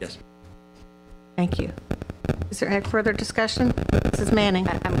 Yes. Thank you. Is there any further discussion? Mrs. Manning?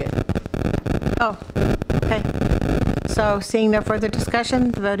 I'm good. Oh, okay. So seeing no further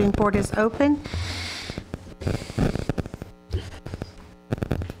discussion, the voting board is open.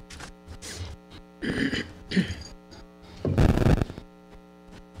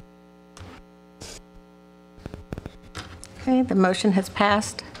 Okay, the motion has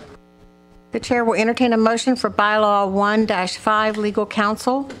passed. The chair will entertain a motion for bylaw 1-5 legal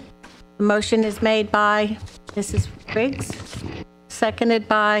counsel. The motion is made by Mrs. Briggs, seconded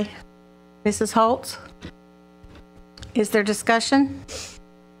by Mrs. Holtz. Is there discussion?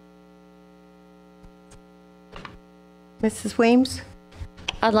 Mrs. Weems?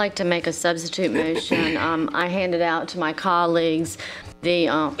 I'd like to make a substitute motion. I handed out to my colleagues the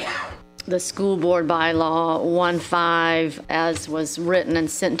school board bylaw 1-5 as was written and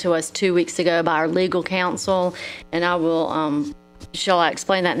sent to us 2 weeks ago by our legal counsel. And I will, shall I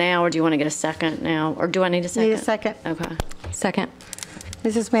explain that now, or do you want to get a second now? Or do I need a second? Need a second. Okay. Second.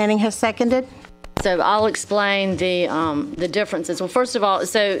 Mrs. Manning has seconded. So I'll explain the differences. Well, first of all,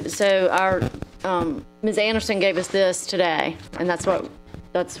 so our Ms. Anderson gave us this today, and that's what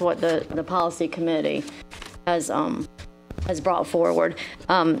the policy committee has brought forward.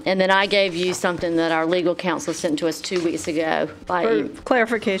 And then I gave you something that our legal counsel sent to us 2 weeks ago. For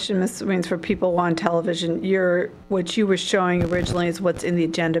clarification, Ms. Weems, for people on television, what you were showing originally is what's in the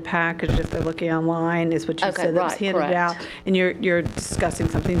agenda package. If they're looking online, is what you said that was handed out. And you're discussing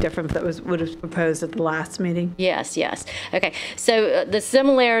something different that would have proposed at the last meeting? Yes, yes. Okay, so the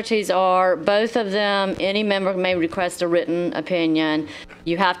similarities are both of them, any member may request a written opinion.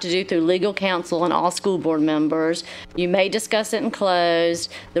 You have to do through legal counsel and all school board members. You may discuss it in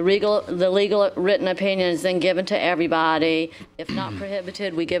closed. The legal written opinion is then given to everybody. If not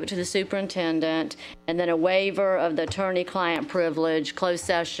prohibited, we give it to the superintendent. And then a waiver of the attorney-client privilege, closed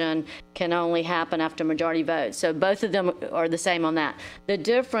session, can only happen after majority vote. So both of them are the same on that. The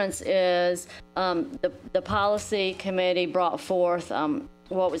difference is the policy committee brought forth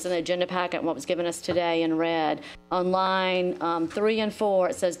what was in the agenda packet and what was given us today in red. On line 3 and 4,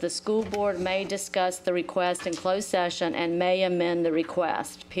 it says the school board may discuss the request in closed session and may amend the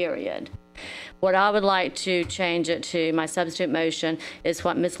request, period. What I would like to change it to, my substitute motion, is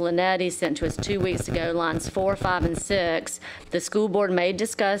what Ms. Linetti sent to us 2 weeks ago, lines 4, 5, and 6. The school board may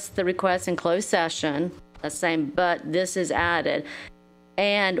discuss the request in closed session, that's same, but this is added.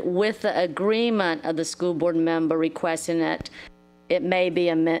 And with the agreement of the school board member requesting it, it may be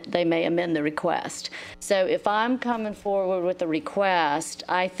they may amend the request. So if I'm coming forward with a request,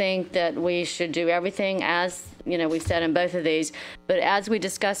 I think that we should do everything as, you know, we said in both of these, but as we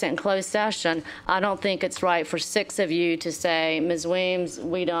discuss it in closed session, I don't think it's right for 6 of you to say, Ms. Weems,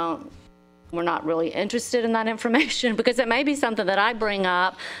 we're not really interested in that information, because it may be something that I bring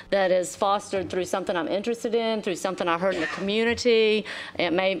up that is fostered through something I'm interested in, through something I heard in the community.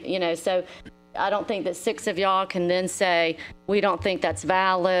 It may, you know, so I don't think that 6 of y'all can then say, we don't think that's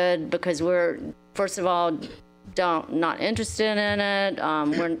valid because we're, first of all, not interested in it.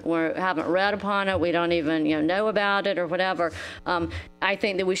 We haven't read upon it. We don't even, know about it or whatever. I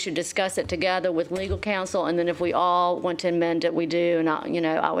think that we should discuss it together with legal counsel, and then if we all want to amend it, we do, and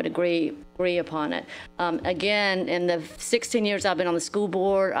I would agree upon it. Again, in the 16 years I've been on the school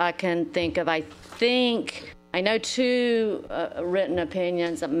board, I can think of, I know 2 written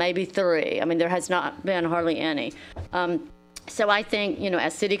opinions, maybe 3. I mean, there has not been hardly any. So I think,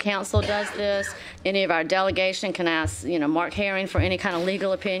 as city council does this, any of our delegation can ask, Mark Herring for any kind of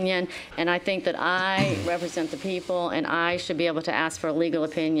legal opinion. And I think that I represent the people and I should be able to ask for a legal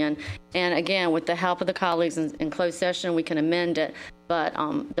opinion. And again, with the help of the colleagues in closed session, we can amend it. But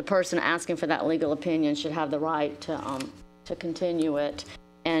the person asking for that legal opinion should have the right to continue it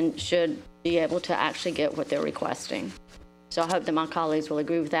and should be able to actually get what they're requesting. So I hope that my colleagues will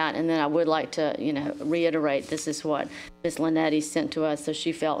agree with that. And then I would like to, reiterate, this is what Ms. Linetti sent to us, so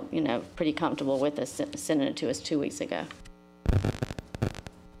she felt, pretty comfortable with us sending it to us 2 weeks ago.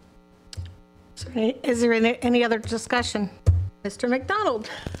 Is there any other discussion? Mr. McDonald.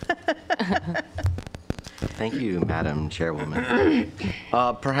 Thank you, Madam Chairwoman.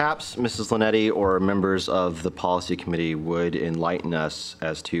 Perhaps Mrs. Linetti or members of the policy committee would enlighten us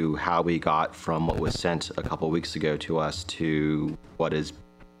as to how we got from what was sent a couple weeks ago to us to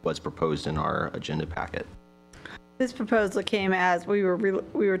what's proposed in our agenda packet. This proposal came as we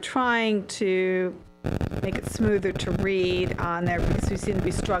were trying to make it smoother to read on there because we seem to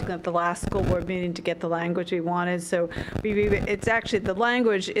be struggling at the last school board meeting to get the language we wanted. So it's actually, the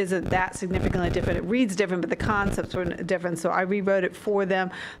language isn't that significantly different. It reads different, but the concepts were different. So I rewrote it for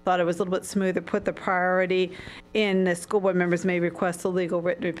them, thought it was a little bit smoother, put the priority in the school board members may request a legal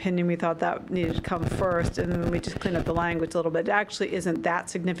written opinion. We thought that needed to come first, and then we just cleaned up the language a little bit. It actually isn't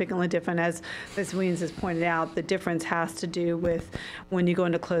that significantly different. As Ms. Weems has pointed out, the difference has to do with when you go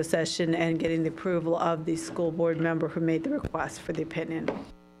into closed session and getting the approval of the school board member who made the request for the opinion.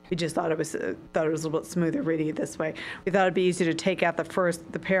 We just thought it was a little bit smoother reading it this way. We thought it'd be easier to take out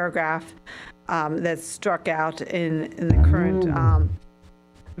the paragraph that's struck out in the current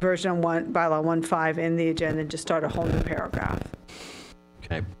version 1, bylaw 1.5 in the agenda, and just start a whole new paragraph.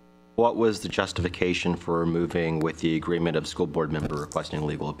 Okay. What was the justification for removing with the agreement of school board member requesting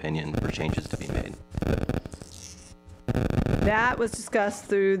legal opinion for changes to be made? That was discussed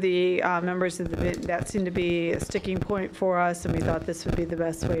through the members of that seemed to be a sticking point for us, and we thought this would be the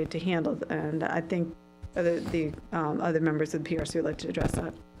best way to handle it. And I think the other members of the PRC would like to address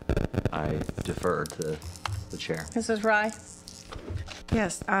that. I defer to the chair. Mrs. Rye.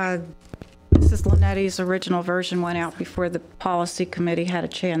 Yes, Mrs. Linetti's original version went out before the policy committee had a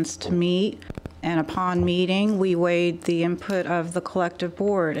chance to meet. And upon meeting, we weighed the input of the collective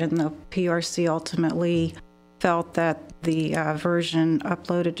board, and the PRC ultimately felt that the version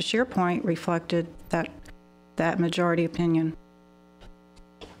uploaded to SharePoint reflected that majority opinion.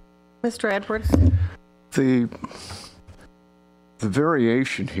 Mr. Edwards. The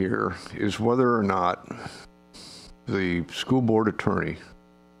variation here is whether or not the school board attorney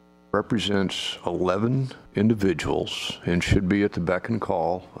represents 11 individuals and should be at the beck and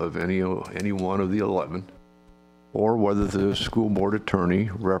call of any one of the 11, or whether the school board attorney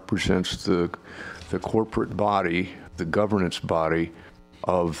represents the corporate body, the governance body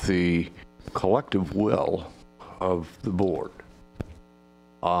of the collective will of the board.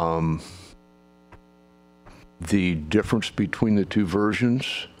 The difference between the two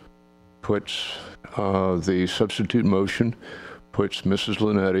versions puts the substitute motion puts Mrs.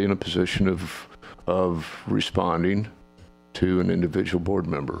 Linetti in a position of responding to an individual board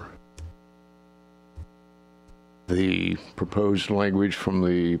member. The proposed language from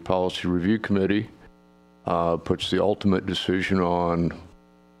the Policy Review Committee puts the ultimate decision on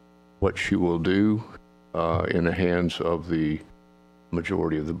what she will do in the hands of the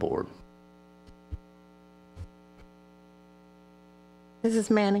majority of the board.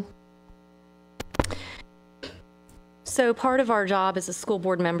 Mrs. Manning. So part of our job as a school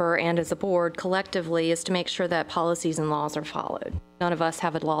board member and as a board collectively is to make sure that policies and laws are followed. None of us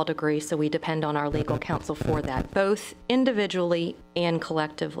have a law degree, so we depend on our legal counsel for that, both individually and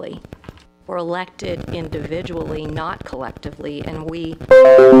collectively. We're elected individually, not collectively, and we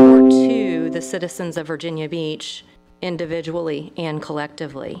report to the citizens of Virginia Beach individually and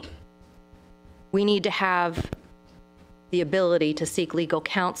collectively. We need to have the ability to seek legal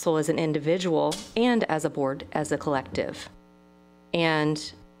counsel as an individual and as a board, as a collective.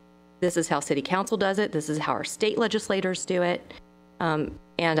 And this is how City Council does it. This is how our state legislators do it. And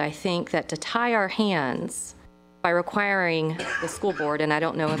I think that to tie our hands by requiring the school board, and I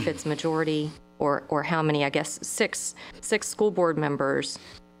don't know if it's majority or how many, I guess six school board members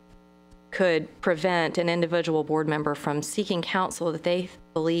could prevent an individual board member from seeking counsel that they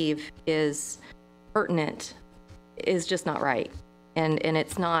believe is pertinent, is just not right. And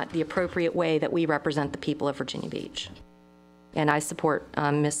it's not the appropriate way that we represent the people of Virginia Beach. And I support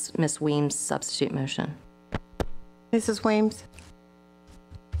Ms. Weems' substitute motion. Mrs. Weems.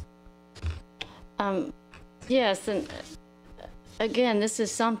 Yes, and again, this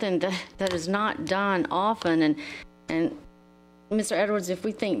is something that is not done often. And Mr. Edwards, if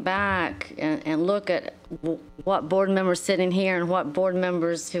we think back and look at what board members sitting here and what board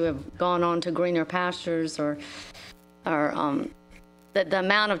members who have gone on to greener pastures or the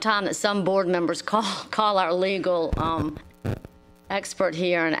amount of time that some board members call our legal expert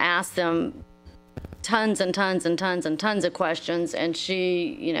here and ask them tons and tons and tons and tons of questions, and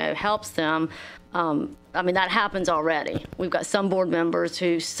she, helps them. I mean, that happens already. We've got some board members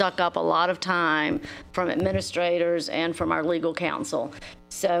who suck up a lot of time from administrators and from our legal counsel.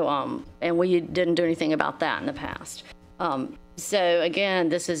 So, and we didn't do anything about that in the past. So again,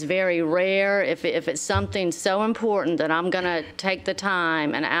 this is very rare. If it's something so important that I'm going to take the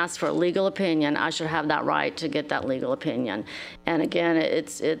time and ask for a legal opinion, I should have that right to get that legal opinion. And again,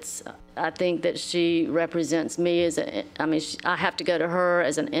 I think that she represents me as I have to go to her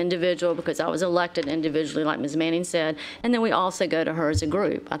as an individual because I was elected individually, like Ms. Manning said, and then we also go to her as a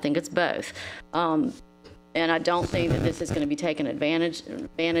group. I think it's both. And I don't think that this is going to be taken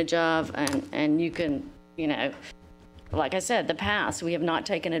advantage of, and you can, like I said, the past, we have not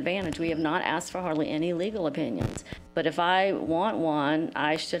taken advantage. We have not asked for hardly any legal opinions. But if I want one,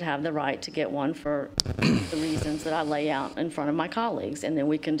 I should have the right to get one for the reasons that I lay out in front of my colleagues. And then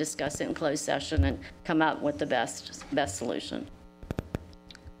we can discuss it in closed session and come up with the best solution.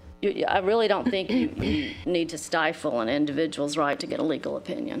 I really don't think you need to stifle an individual's right to get a legal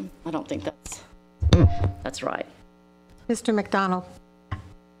opinion. I don't think that's right. Mr. McDonald.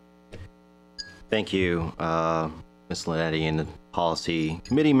 Thank you, Ms. Linetti and the policy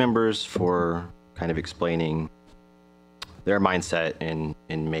committee members for kind of explaining their mindset in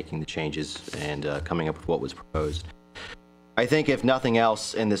making the changes and coming up with what was proposed. I think if nothing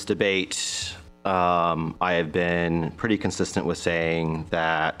else in this debate, I have been pretty consistent with saying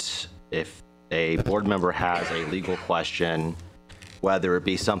that if a board member has a legal question, whether it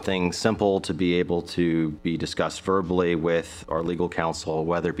be something simple to be able to be discussed verbally with our legal counsel,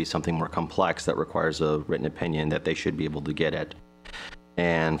 whether it be something more complex that requires a written opinion, that they should be able to get it.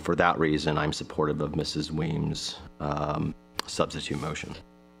 And for that reason, I'm supportive of Mrs. Weems' substitute motion.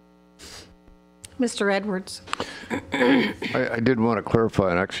 Mr. Edwards. I did want to clarify,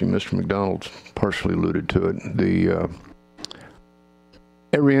 and actually Mr. McDonald partially alluded to it.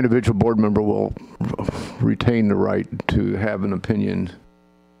 Every individual board member will retain the right to have an opinion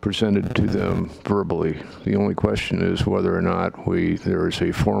presented to them verbally. The only question is whether or not there is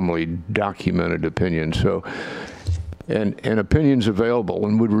a formally documented opinion. So, and opinions available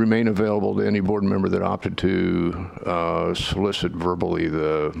and would remain available to any board member that opted to solicit verbally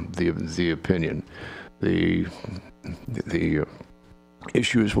the opinion. The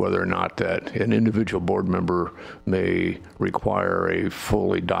issue is whether or not that an individual board member may require a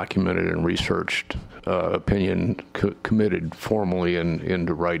fully documented and researched opinion committed formally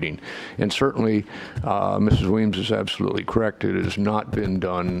into writing. And certainly, Mrs. Weems is absolutely correct. It has not been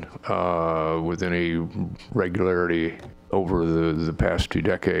done with any regularity over the past 2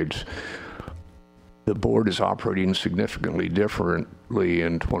 decades. the board is operating significantly differently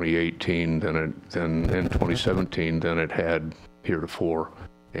in 2018 than in 2017 than it had heretofore.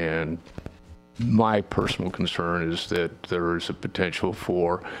 And my personal concern is that there is a potential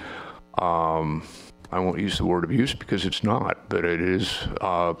for, I won't use the word abuse because it's not, but it is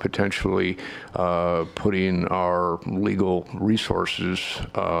potentially putting our legal resources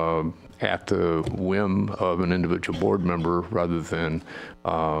at the whim of an individual board member rather than,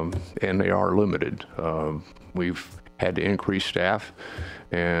 and they are limited. We've had to increase staff,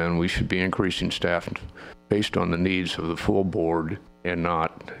 and we should be increasing staff based on the needs of the full board and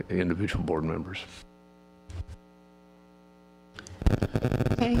not individual board members.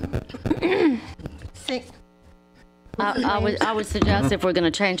 Okay. I would suggest if we're going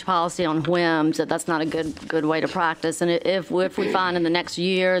to change policy on whims, that's not a good way to practice. And if we find in the next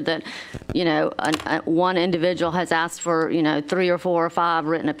year that, you know, one individual has asked for, you know, 3 or 4 or 5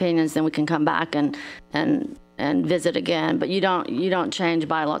 written opinions, then we can come back and visit again. But you don't change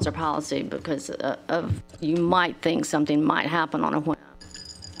bylaws or policy because of you might think something might happen on a whim.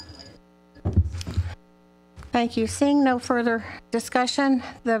 Thank you. Seeing no further discussion,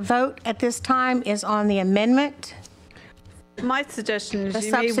 the vote at this time is on the amendment. My suggestion is The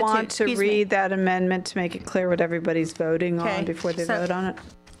you may substitute, want to excuse me. read that amendment to make it clear what everybody's voting on before they vote on it.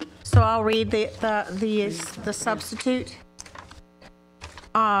 So I'll read the substitute.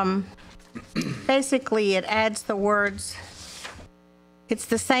 Basically, it adds the words, it's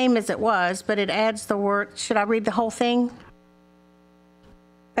the same as it was, but it adds the word, should I read the whole thing?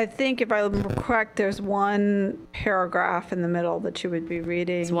 I think if I remember correct, there's one paragraph in the middle that you would be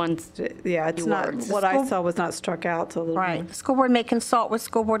reading. It's one. Yeah, it's not, what I saw was not struck out, so a little Right. The school board may consult with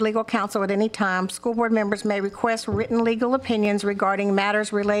school board legal counsel at any time. School board members may request written legal opinions regarding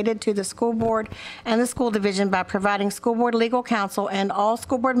matters related to the school board and the school division by providing school board legal counsel and all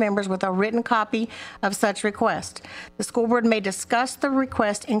school board members with a written copy of such request. The school board may discuss the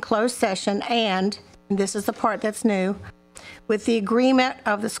request in closed session and this is the part that's new, with the agreement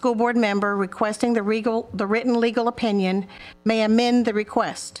of the school board member requesting the written legal opinion, may amend the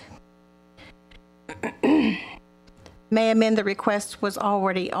request. May amend the request was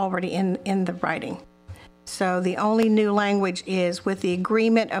already in the writing. So the only new language is with the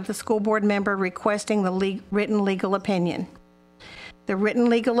agreement of the school board member requesting the written legal opinion. The written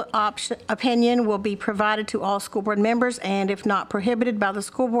legal opinion will be provided to all school board members and if not prohibited by the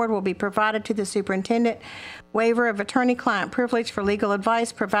school board will be provided to the superintendent. Waiver of attorney-client privilege for legal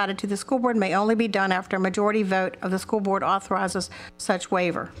advice provided to the school board may only be done after a majority vote of the school board authorizes such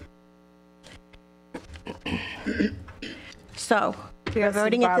waiver. So we are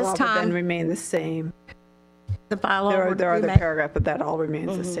voting at this time. Then remain the same. The bylaw There are the paragraph, but that all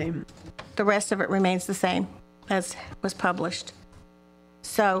remains the same. The rest of it remains the same as was published.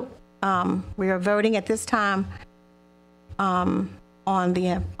 So we are voting at this time on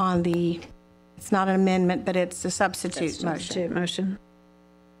the, it's not an amendment, but it's a substitute motion.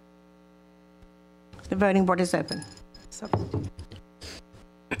 The voting board is open.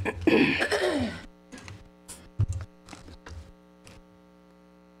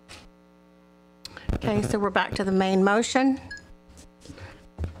 Okay, so we're back to the main motion.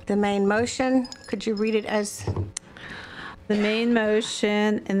 The main motion, could you read it as? The main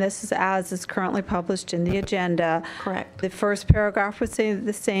motion, and this is as is currently published in the agenda. Correct. The first paragraph would say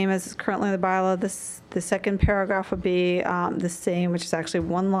the same as is currently in the bylaw. The second paragraph would be the same, which is actually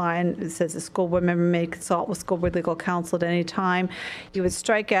one line. It says the school board member may consult with school board legal counsel at any time. You would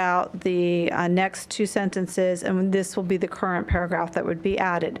strike out the next 2 sentences, and this will be the current paragraph that would be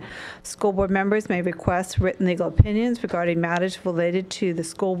added. School board members may request written legal opinions regarding matters related to the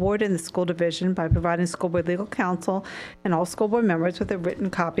school board and the school division by providing school board legal counsel and all school board members with a written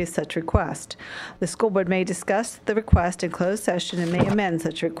copy of such request. The school board may discuss the request in closed session and may amend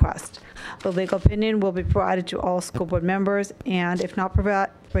such request. The legal opinion will be provided to all school board members and, if not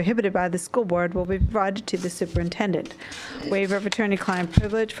prohibited by the school board, will be provided to the superintendent. Waiver of attorney-client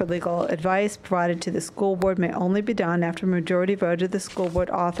privilege for legal advice provided to the school board may only be done after a majority vote of the school board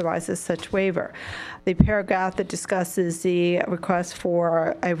authorizes such waiver. The paragraph that discusses the request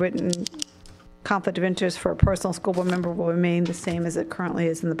for a written conflict of interest for a personal school board member will remain the same as it currently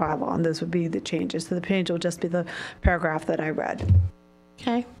is in the bylaw, and those would be the changes. So the change will just be the paragraph that I read.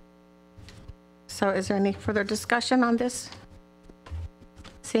 Okay. So is there any further discussion on this?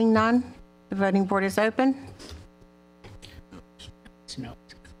 Seeing none, the voting board is open. No.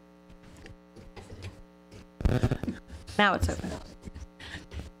 Now it's open.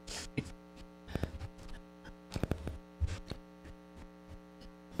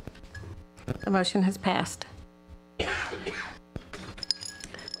 The motion has passed.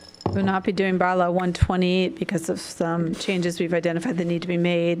 We'll not be doing bylaw 128 because of some changes we've identified that need to be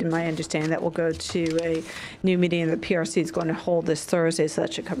made. And my understanding that will go to a new meeting that PRC is going to hold this Thursday, so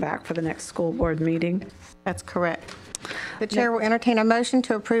that should come back for the next school board meeting. That's correct. The chair will entertain a motion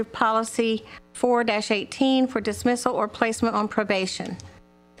to approve policy 4-18 for dismissal or placement on probation.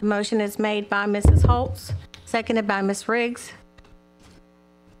 The motion is made by Mrs. Holtz, seconded by Ms. Riggs.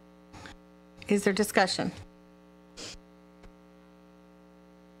 Is there discussion?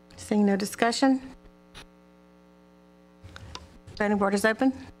 Seeing no discussion. Voting board is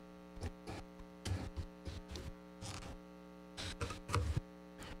open.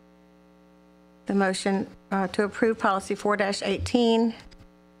 The motion to approve policy 4-18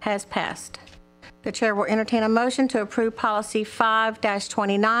 has passed. The chair will entertain a motion to approve policy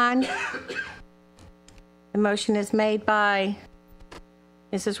 5-29. The motion is made by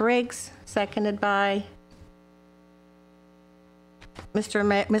Mrs. Riggs, seconded by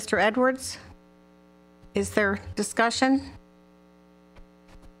Mr. Edwards. Is there discussion?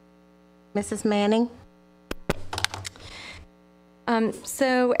 Mrs. Manning?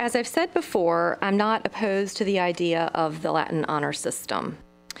 So, as I've said before, I'm not opposed to the idea of the Latin honor system.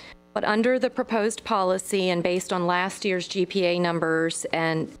 But under the proposed policy and based on last year's GPA numbers,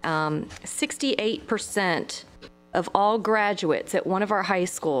 and 68% of all graduates at one of our high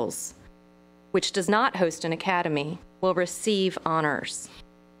schools, which does not host an academy, will receive honors.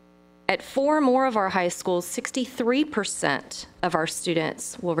 At 4 more of our high schools, 63% of our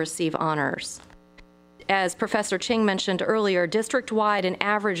students will receive honors. As Professor Ching mentioned earlier, district-wide, an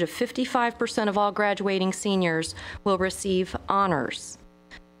average of 55% of all graduating seniors will receive honors.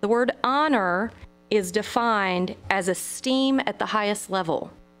 The word honor is defined as esteem at the highest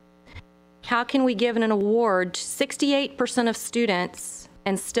level. How can we give an award to 68% of students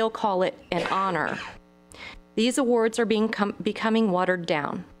and still call it an honor? These awards are becoming watered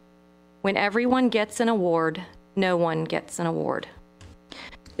down. When everyone gets an award, no one gets an award.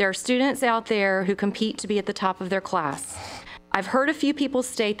 There are students out there who compete to be at the top of their class. I've heard a few people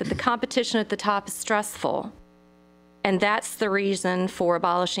state that the competition at the top is stressful, and that's the reason for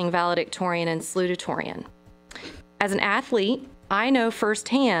abolishing valedictorian and salutatorian. As an athlete, I know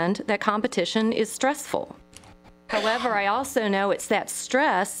firsthand that competition is stressful. However, I also know it's that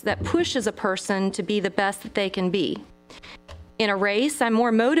stress that pushes a person to be the best that they can be. In a race, I'm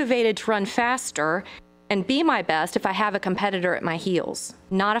more motivated to run faster and be my best if I have a competitor at my heels,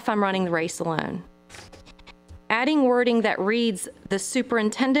 not if I'm running the race alone. Adding wording that reads, "The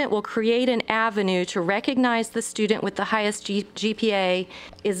superintendent will create an avenue to recognize the student with the highest GPA,"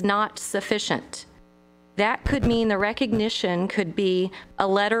 is not sufficient. That could mean the recognition could be a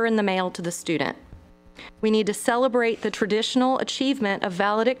letter in the mail to the student. We need to celebrate the traditional achievement of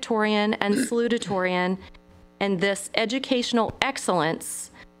valedictorian and salutatorian and this educational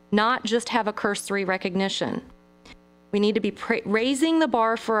excellence, not just have a cursory recognition. We need to be raising the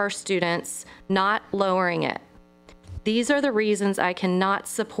bar for our students, not lowering it. These are the reasons I cannot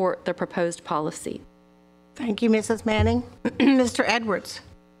support the proposed policy. Thank you, Mrs. Manning. Mr. Edwards.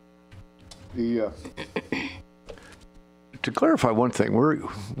 To clarify one thing,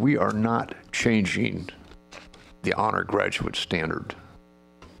 we are not changing the honor graduate standard.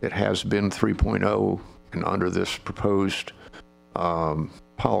 It has been 3.0, and under this proposed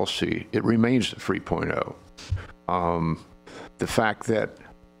policy, it remains at 3.0. The fact that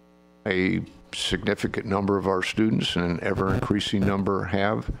a significant number of our students and an ever-increasing number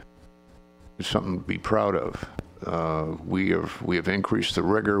have is something to be proud of. We have increased the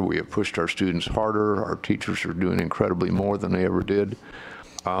rigor. We have pushed our students harder. Our teachers are doing incredibly more than they ever did.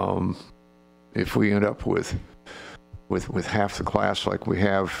 If we end up with half the class like we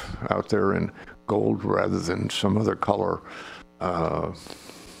have out there in gold rather than some other color,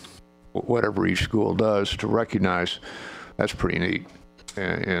 whatever each school does to recognize, that's pretty neat,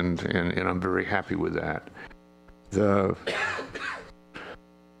 and I'm very happy with that. The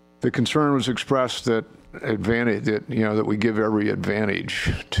concern was expressed that that we give every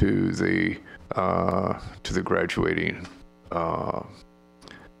advantage to the graduating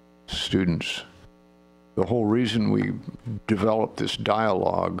students. The whole reason we developed this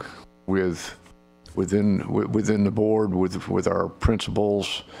dialogue within the board, with our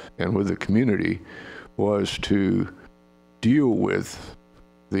principals and with the community, was to deal with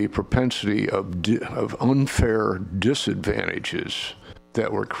the propensity of unfair disadvantages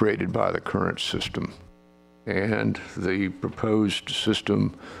that were created by the current system. And the proposed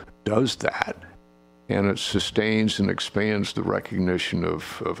system does that, and it sustains and expands the recognition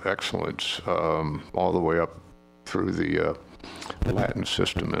of excellence all the way up through the Latin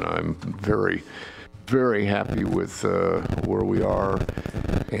system. And I'm very, very happy with where we are,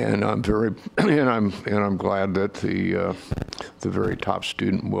 and I'm very and I'm glad that the very top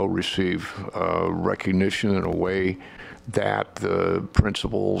student will receive recognition in a way that the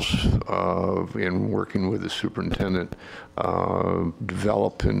principals, in working with the superintendent,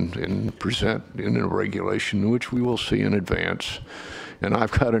 develop and present in a regulation, which we will see in advance. And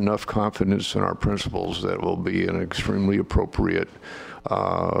I've got enough confidence in our principals that will be an extremely appropriate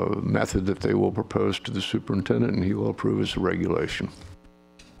method that they will propose to the superintendent, and he will approve as a regulation.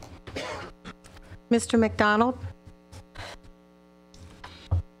 Mr. McDonald?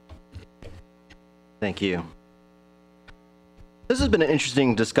 Thank you. This has been an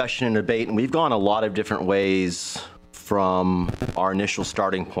interesting discussion and debate, and we've gone a lot of different ways from our initial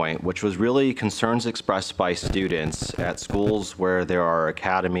starting point, which was really concerns expressed by students at schools where there are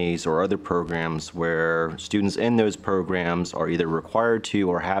academies or other programs where students in those programs are either required to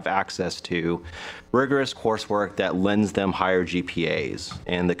or have access to rigorous coursework that lends them higher GPAs.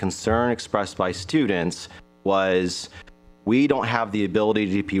 And the concern expressed by students was, we don't have the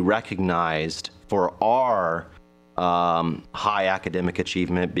ability to be recognized for our high academic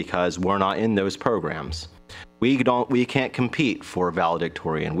achievement because we're not in those programs. We can't compete for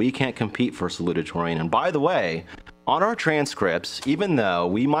valedictorian. We can't compete for salutatorian. And by the way, on our transcripts, even though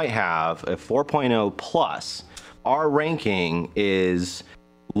we might have a 4.0 plus, our ranking is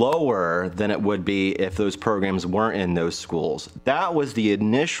lower than it would be if those programs weren't in those schools. That was the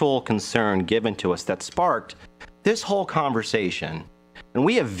initial concern given to us that sparked this whole conversation. And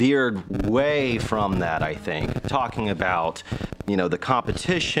we have veered way from that, I think, talking about, the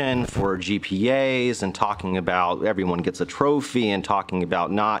competition for GPAs and talking about everyone gets a trophy and talking about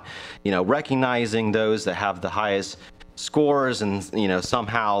not, recognizing those that have the highest scores and,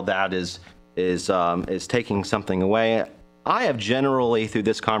 somehow that is taking something away. I have generally, through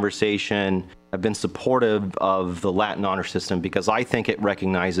this conversation, have been supportive of the Latin honor system because I think it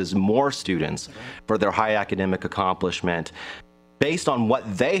recognizes more students for their high academic accomplishment based on what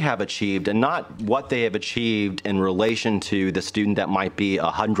they have achieved and not what they have achieved in relation to the student that might be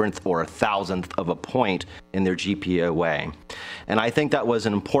 100th or 1,000th of a point in their GPA. And I think that was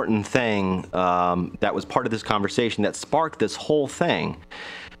an important thing that was part of this conversation that sparked this whole thing.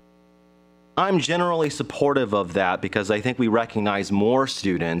 I'm generally supportive of that because I think we recognize more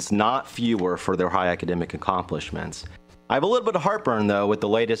students, not fewer, for their high academic accomplishments. I have a little bit of heartburn, though, with the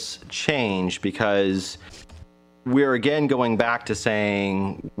latest change because we're again going back to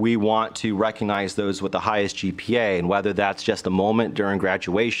saying we want to recognize those with the highest GPA, and whether that's just a moment during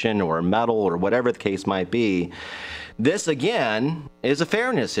graduation or a medal or whatever the case might be, this again is a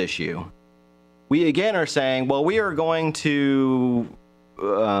fairness issue. We again are saying, well, we are going to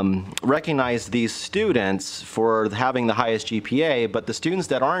recognize these students for having the highest GPA, but the students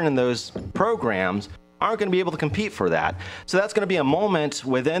that aren't in those programs aren't going to be able to compete for that. So that's going to be a moment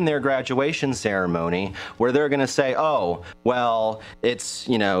within their graduation ceremony where they're going to say, oh, well, it's,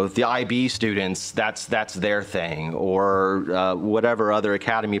 the IB students, that's their thing, or whatever other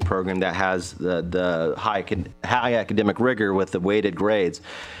academy program that has the high academic rigor with the weighted grades.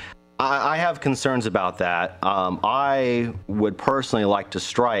 I have concerns about that. I would personally like to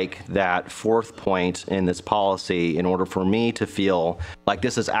strike that fourth point in this policy in order for me to feel like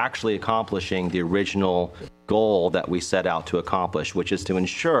this is actually accomplishing the original goal that we set out to accomplish, which is to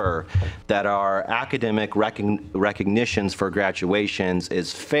ensure that our academic recognitions for graduations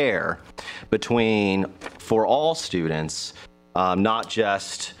is fair for all students, not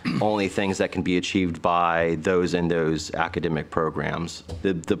just only things that can be achieved by those in those academic programs.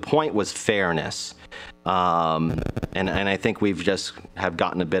 The point was fairness, and I think we've just have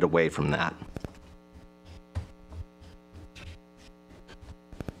gotten a bit away from that.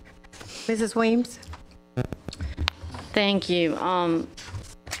 Mrs. Weems? Thank you.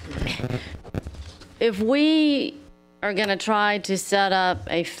 If we are going to try to set up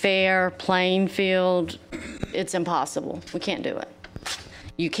a fair playing field, it's impossible. We can't do it.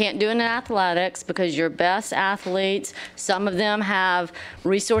 You can't do it in athletics because your best athletes, some of them have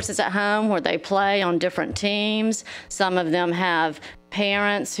resources at home where they play on different teams. Some of them have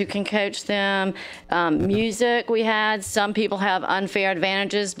parents who can coach them. Music, we had. Some people have unfair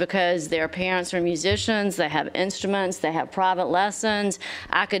advantages because their parents are musicians. They have instruments. They have private lessons.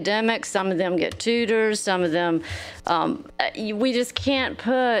 Academics, some of them get tutors. Some of them, we just can't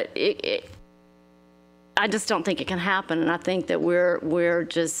put it. I just don't think it can happen, and I think that we're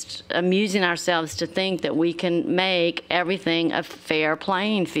just amusing ourselves to think that we can make everything a fair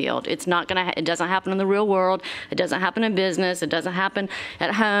playing field. It's not gonna. It doesn't happen in the real world. It doesn't happen in business. It doesn't happen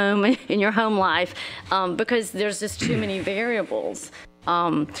at home in your home life because there's just too many variables.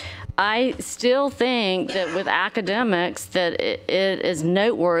 I still think that with academics that it is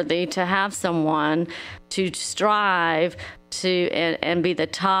noteworthy to have someone to strive to and be the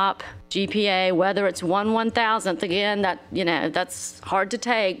top GPA, whether it's 1/1000th, again, that, that's hard to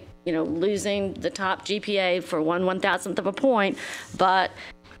take, losing the top GPA for 1/1000th of a point, but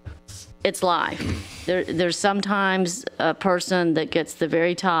it's life. There's sometimes a person that gets the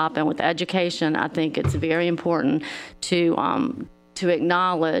very top, and with education, I think it's very important to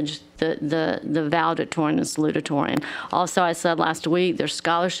acknowledge the valedictorian and salutatorian. Also, I said last week, there's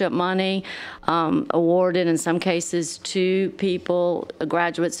scholarship money awarded in some cases to people,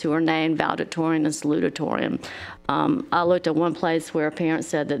 graduates who are named valedictorian and salutatorian. I looked at one place where a parent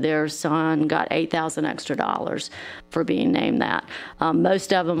said that their son got $8,000 extra for being named that.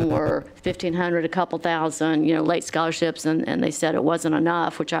 Most of them were $1,500, a couple thousand, late scholarships, and they said it wasn't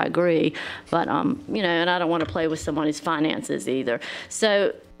enough, which I agree. But, and I don't want to play with somebody's finances either.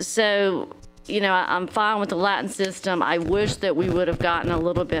 So, I'm fine with the Latin system. I wish that we would have gotten a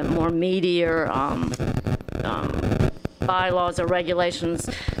little bit more meatier bylaws or regulations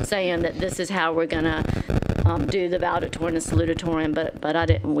saying that this is how we're going to do the valedictorian and salutatorian, but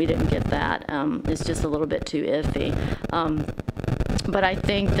we didn't get that. It's just a little bit too iffy. But I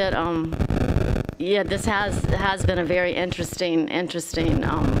think that this has been a very interesting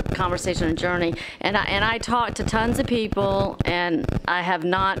conversation and journey. And I talked to tons of people, and I have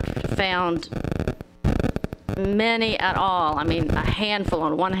not found many at all. I mean, a handful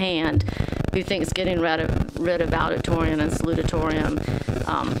on one hand who thinks getting rid of valedictorian and salutatorian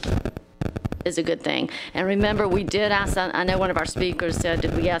is a good thing. And remember, we did ask, I know one of our speakers said,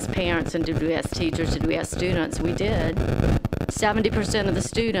 did we ask parents and did we ask teachers, did we ask students? We did. 70% of the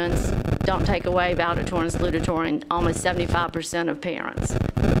students don't take away valedictorian and salutatorian, almost 75% of parents.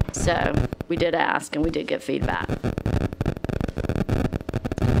 So we did ask and we did get feedback.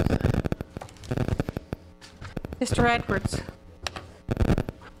 Mr. Edwards.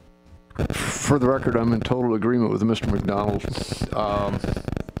 For the record, I'm in total agreement with Mr. McDonald.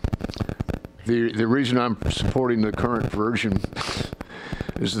 The reason I'm supporting the current version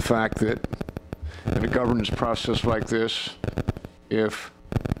is the fact that in a governance process like this, if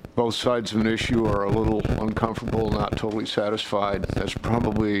both sides of an issue are a little uncomfortable, not totally satisfied, that's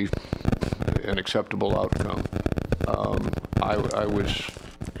probably an acceptable outcome. I was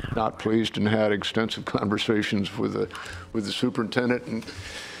not pleased and had extensive conversations with the superintendent, and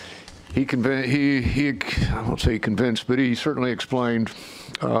he I won't say convinced, but he certainly explained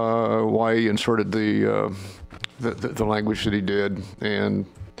why he inserted the language that he did, and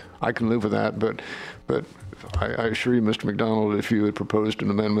I can live with that. But I assure you, Mr. McDonald, if you had proposed an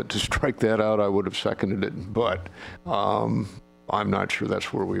amendment to strike that out, I would have seconded it. But I'm not sure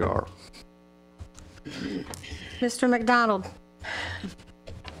that's where we are. Mr. McDonald.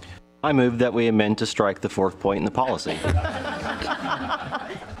 I move that we amend to strike the fourth point in the policy.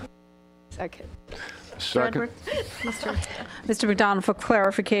 Second. Second. Mr. McDonald, for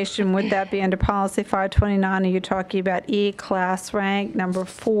clarification, would that be under policy 529? Are you talking about E, class rank, number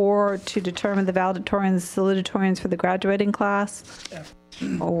 4, to determine the valedictorians and salutatorians for the graduating class? F.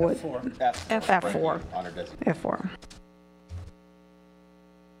 Or what? F4. F4.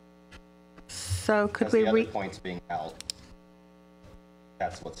 So could As we the other read? points being held.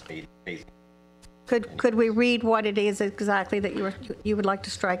 That's what's based. Could we read what it is exactly that you would like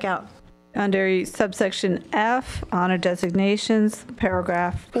to strike out? Under subsection F, honor designations,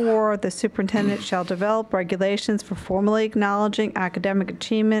 paragraph 4, the superintendent shall develop regulations for formally acknowledging academic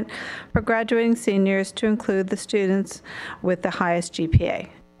achievement for graduating seniors to include the students with the highest GPA.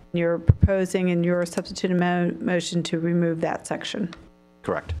 You're proposing in your substituted motion to remove that section.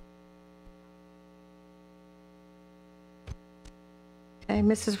 Correct. Okay,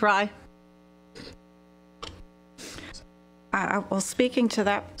 Mrs. Rye. Well, speaking to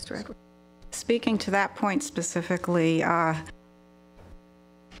that point specifically, I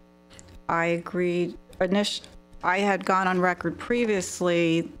agreed. I had gone on record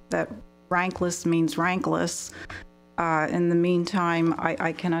previously that rankless means rankless. In the meantime,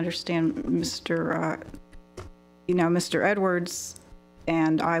 I can understand Mr. Edwards,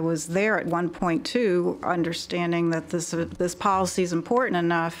 and I was there at one point too, understanding that this policy is important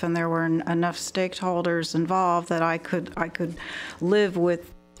enough, and there were enough stakeholders involved that I could live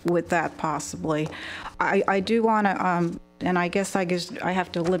with that possibly. I do want to, and I guess I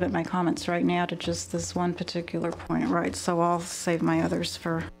have to limit my comments right now to just this one particular point, right? So I'll save my others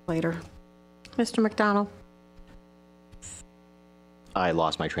for later. Mr. McDonald. I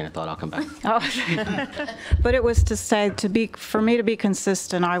lost my train of thought. I'll come back. Oh. But it was to say, for me to be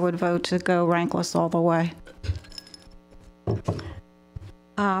consistent, I would vote to go rankless all the way.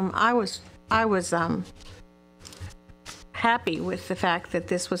 I was happy with the fact that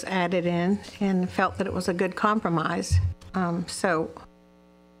this was added in and felt that it was a good compromise. You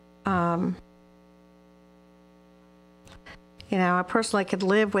know, I personally could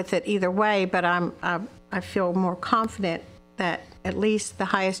live with it either way, but I feel more confident that at least the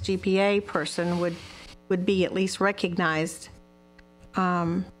highest GPA person would be at least recognized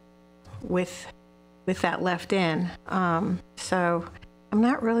with that left in. So I'm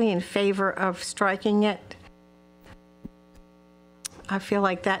not really in favor of striking it. I feel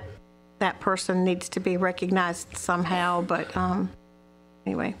like that person needs to be recognized somehow, but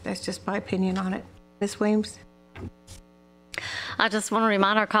anyway, that's just my opinion on it. Ms. Williams? I just want to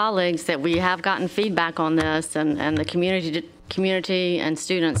remind our colleagues that we have gotten feedback on this, and the community and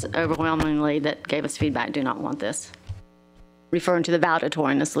students overwhelmingly that gave us feedback do not want this. Referring to the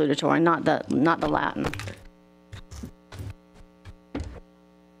valedictorian, the salutatorian, not the Latin.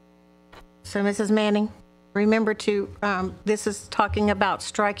 So, Mrs. Manning, remember to, this is talking about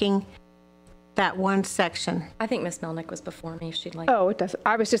striking that one section. I think Ms. Melnick was before me. She'd like. Oh, it does.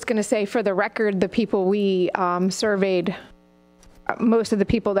 I was just going to say, for the record, the people we surveyed, most of the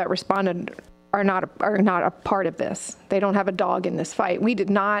people that responded are not a part of this. They don't have a dog in this fight. We did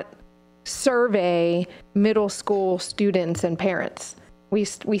not survey middle school students and parents. We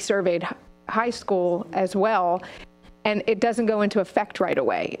surveyed high school as well, and it doesn't go into effect right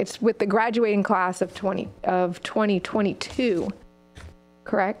away. It's with the graduating class of 2022,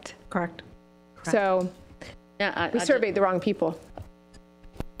 correct? Correct. So yeah, we surveyed the wrong people.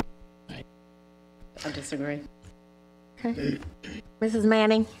 I disagree. Okay. Mrs.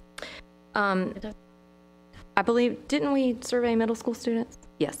 Manning? I believe, didn't we survey middle school students?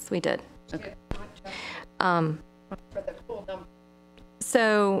 Yes, we did. Okay.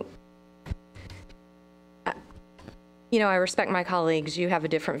 So, you know, I respect my colleagues. You have a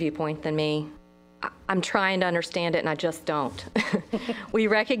different viewpoint than me. I'm trying to understand it, and I just don't. We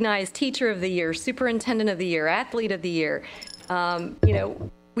recognize Teacher of the Year, Superintendent of the Year, Athlete of the Year. You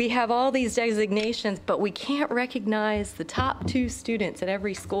know, we have all these designations, but we can't recognize the top 2 students at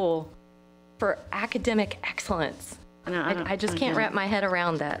every school for academic excellence. I just can't wrap my head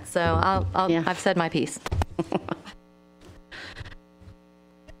around that. So I've said my piece.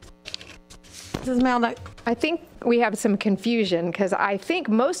 Mrs. Melnick? I think we have some confusion because I think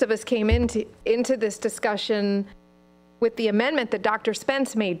most of us came into this discussion with the amendment that Dr.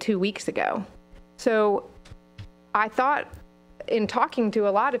 Spence made 2 weeks ago. So I thought in talking to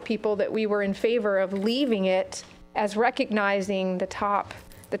a lot of people that we were in favor of leaving it as recognizing the top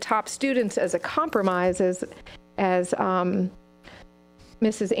students as a compromise, as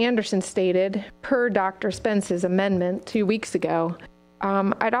Mrs. Anderson stated, per Dr. Spence's amendment 2 weeks ago.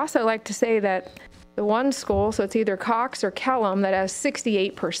 I'd also like to say that the one school, so it's either Cox or Kellam, that has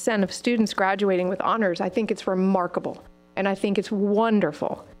 68% of students graduating with honors, I think it's remarkable, and I think it's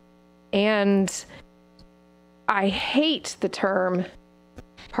wonderful. And I hate the term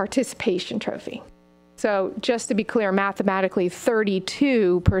participation trophy. So just to be clear, mathematically,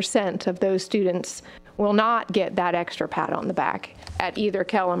 32% of those students will not get that extra pat on the back at either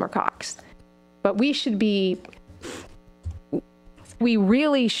Kellam or Cox. But we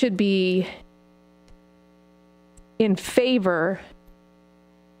really should be in favor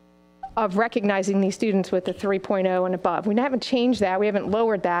of recognizing these students with a 3.0 and above. We haven't changed that. We haven't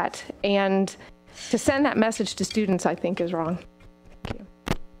lowered that. And to send that message to students, I think, is wrong. Thank you.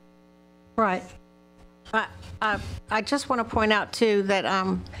 Right. I just want to point out, too, that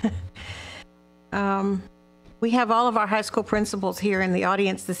we have all of our high school principals here in the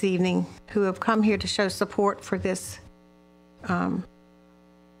audience this evening who have come here to show support for this. I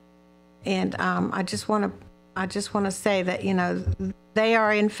just want to say that, you know, they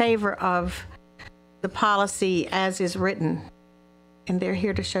are in favor of the policy as is written, and they're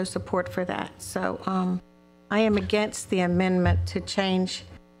here to show support for that. So I am against the amendment to change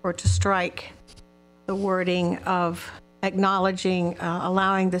or to strike the wording of acknowledging,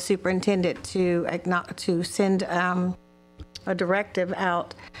 allowing the superintendent to send a directive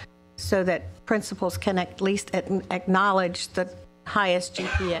out so that principals can at least acknowledge the highest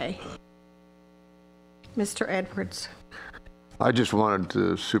GPA. Mr. Edwards. I just wanted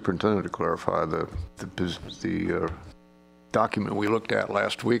the superintendent to clarify the document we looked at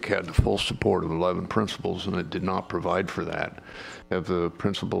last week had the full support of 11 principals, and it did not provide for that. Have the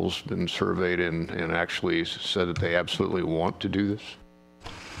principals been surveyed and actually said that they absolutely want to do this?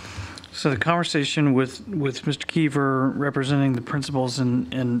 So the conversation with Mr. Keever representing the principals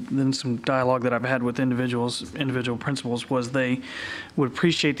and then some dialogue that I've had with individual principals was they would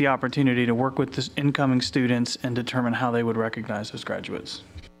appreciate the opportunity to work with the incoming students and determine how they would recognize those graduates.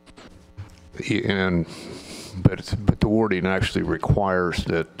 but the wording actually requires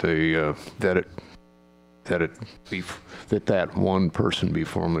that that one person be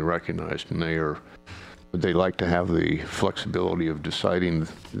formally recognized, and would they like to have the flexibility of deciding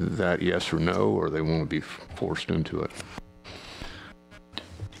that yes or no, or they want to be forced into it?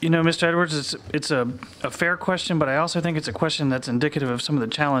 You know, Mr. Edwards, it's a fair question, but I also think it's a question that's indicative of some of the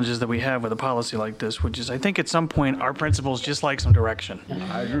challenges that we have with a policy like this, which is I think at some point our principals just like some direction.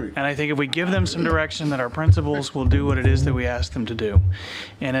 I agree. And I think if we give them some direction, that our principals will do what it is that we ask them to do.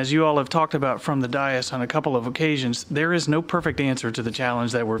 And as you all have talked about from the dais on a couple of occasions, there is no perfect answer to the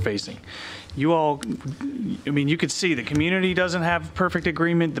challenge that we're facing. You all, I mean, you could see the community doesn't have perfect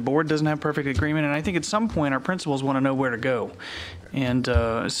agreement, the board doesn't have perfect agreement, and I think at some point our principals want to know where to go. And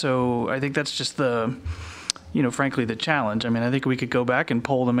so I think that's just frankly, the challenge. I mean, I think we could go back and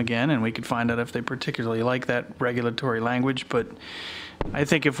poll them again, and we could find out if they particularly like that regulatory language. But I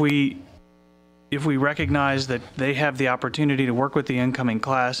think if we recognize that they have the opportunity to work with the incoming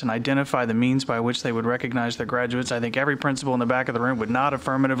class and identify the means by which they would recognize their graduates, I think every principal in the back of the room would nod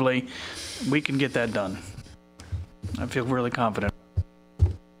affirmatively. We can get that done. I feel really confident.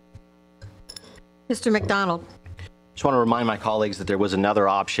 Mr. McDonald. Just want to remind my colleagues that there was another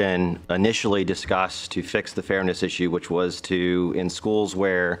option initially discussed to fix the fairness issue, which was to, in schools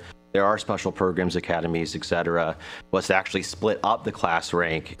where there are special programs, academies, et cetera, was to actually split up the class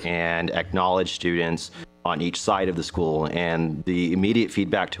rank and acknowledge students on each side of the school. And the immediate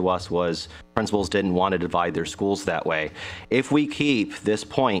feedback to us was principals didn't want to divide their schools that way. If we keep this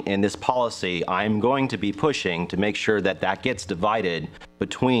point in this policy, I'm going to be pushing to make sure that that gets divided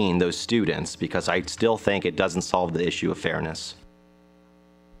between those students, because I still think it doesn't solve the issue of fairness.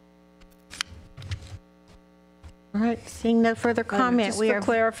 All right, seeing no further comment, Just for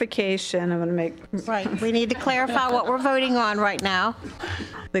clarification, I'm going to make. Right, we need to clarify what we're voting on right now.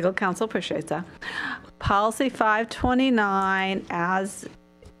 Legal counsel appreciates that. Policy 529, as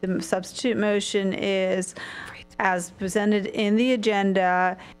the substitute motion is, as presented in the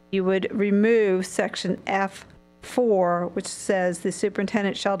agenda, you would remove section F4, which says the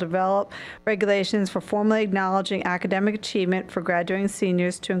superintendent shall develop regulations for formally acknowledging academic achievement for graduating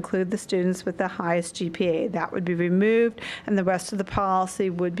seniors to include the students with the highest GPA. That would be removed, and the rest of the policy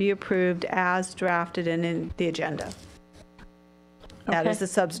would be approved as drafted and in the agenda. That is the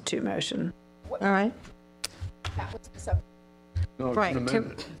substitute motion. All right. That was the substitute. No, Right.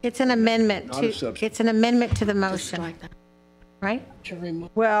 It's an amendment Not a substitute. it's an amendment to the motion. Right?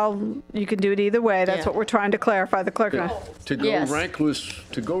 Well, you can do it either way. That's what we're trying to clarify. The clerk. To go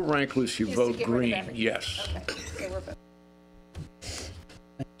rankless, you vote green, yes.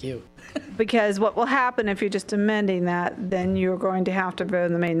 Thank you. Because what will happen if you're just amending that, then you're going to have to vote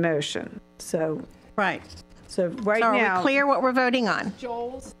in the main motion. So. Right. So right So now. are we clear what we're voting on?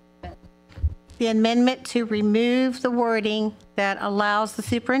 Joel's. The amendment to remove the wording that allows the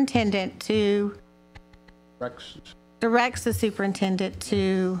superintendent to directs the superintendent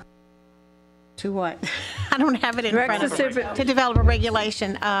to what? I don't have it in front of me. To develop a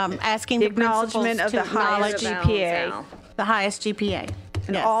regulation, asking the acknowledgement principals of the to acknowledge highest GPA. the highest GPA.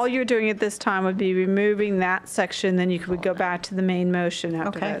 And Yes. all you're doing at this time would be removing that section, then you would go back to the main motion and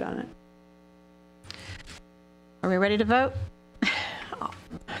have to Okay. vote on it. Are we ready to vote?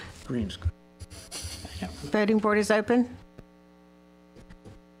 Green's good. Voting board is open.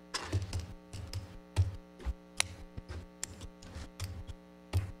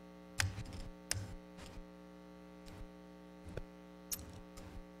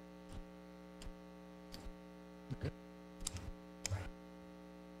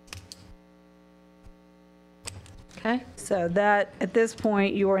 Okay. So that, at this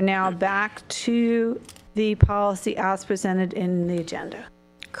point, you are now back to the policy as presented in the agenda.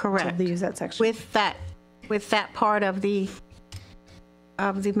 Correct. To use that section. With that part of the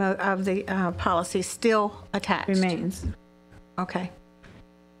policy still attached. Remains. Okay.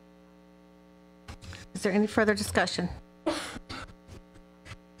 Is there any further discussion?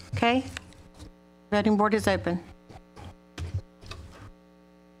 Okay. Voting board is open.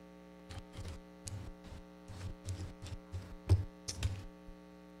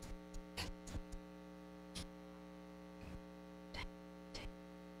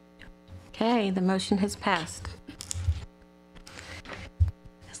 Okay, the motion has passed.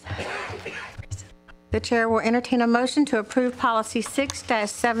 The chair will entertain a motion to approve policy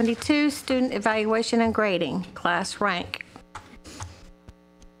 6-72, student evaluation and grading, class rank.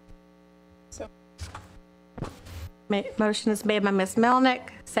 Motion is made by Ms. Melnick,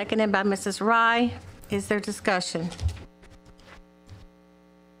 seconded by Mrs. Rye. Is there discussion?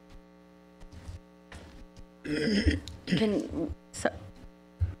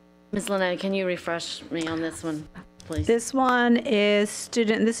 Ms. Linetti, can you refresh me on this one, please? This one is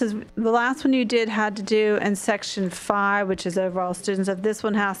student, this is, the last one you did had to do in section 5, which is overall students. This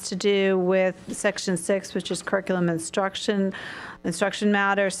one has to do with section 6, which is curriculum instruction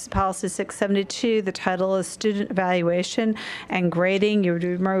matters, policy 672. The title is student evaluation and grading. You would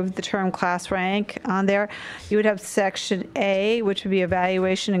remove the term class rank on there. You would have section A, which would be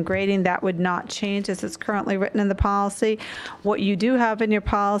evaluation and grading. That would not change as it's currently written in the policy. What you do have in your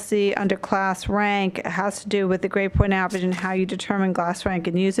policy under class rank has to do with the grade point average and how you determine class rank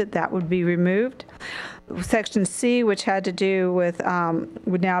and use it. That would be removed. Section C, which had to do with,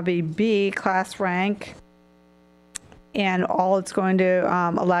 would now be B, class rank. And all it's going to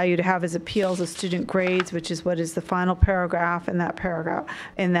allow you to have is appeals of student grades, which is what is the final paragraph in that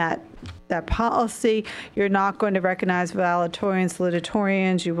policy. You're not going to recognize valedictorians,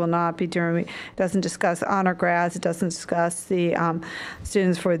 salutatorians. You will not be doing, it doesn't discuss honor grads. It doesn't discuss the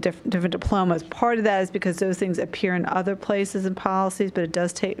students for different diplomas. Part of that is because those things appear in other places in policies, but it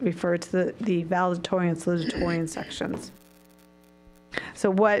does refer to the valedictorian, salutatorian sections. So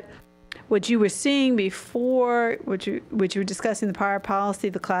what you were seeing before, which you were discussing the prior policy,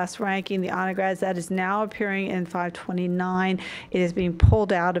 the class ranking, the honor grads, that is now appearing in 529. It is being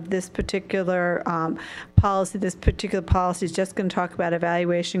pulled out of this particular policy. This particular policy is just going to talk about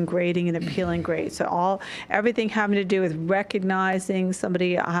evaluation, grading, and appealing grades. So everything having to do with recognizing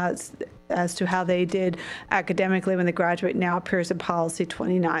somebody as to how they did academically when they graduate now appears in policy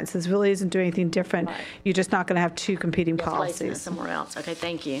 29. So this really isn't doing anything different. Right. You're just not going to have two competing policies. Placing it somewhere else. Okay,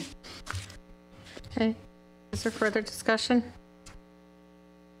 thank you. Okay. Is there further discussion?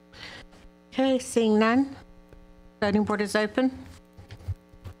 Okay, seeing none. Voting board is open.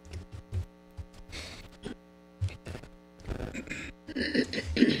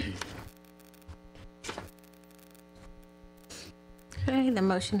 Okay, the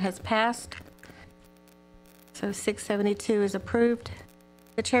motion has passed. So 672 is approved.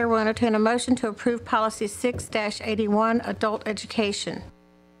 The chair will entertain a motion to approve policy 6-81, adult education.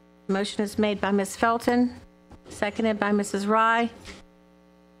 The motion is made by Ms. Felton, seconded by Mrs. Rye.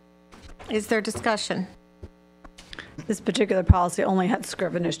 Is there discussion? This particular policy only had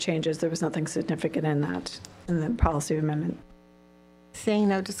scrivener's changes. There was nothing significant in the policy amendment. Seeing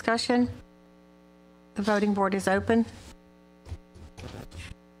no discussion, the voting board is open.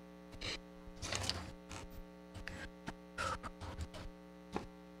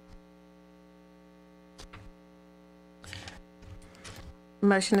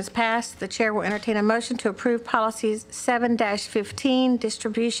 Motion is passed. The chair will entertain a motion to approve policies 7-15,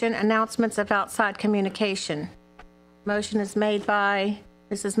 distribution, announcements of outside communication. Motion is made by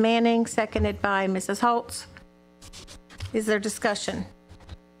Mrs. Manning, seconded by Mrs. Holtz. Is there discussion?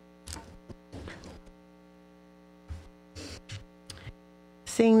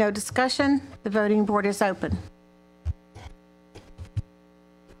 Seeing no discussion, the voting board is open.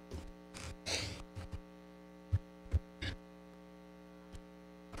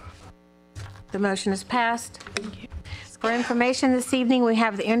 The motion is passed. For information this evening, we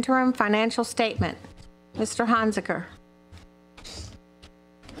have the interim financial statement. Mr. Honziker.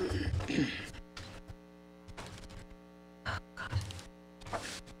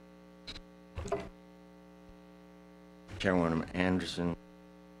 Chairwoman Anderson,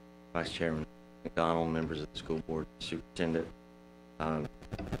 Vice Chairman McDonald, members of the school board, superintendent.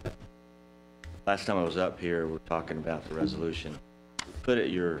 Last time I was up here, we were talking about the resolution. Put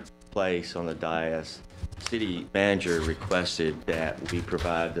at your place on the dais, city manager requested that we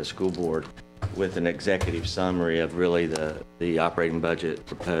provide the school board with an executive summary of really the operating budget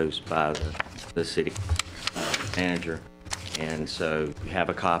proposed by the city manager. And so you have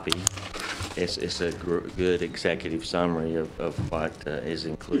a copy. It's a good executive summary of what is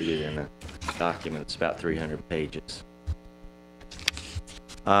included in a document. It's about 300 pages.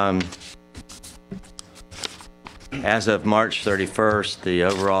 As of March 31st, the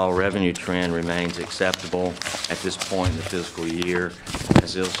overall revenue trend remains acceptable at this point in the fiscal year,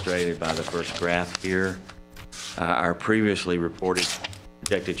 as illustrated by the first graph here. Our previously reported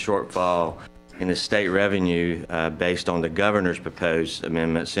projected shortfall in the state revenue based on the governor's proposed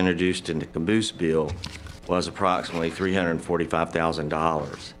amendments introduced in the Caboose bill was approximately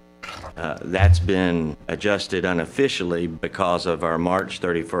 $345,000. That's been adjusted unofficially because of our March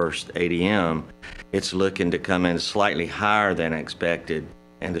 31st ADM. It's looking to come in slightly higher than expected,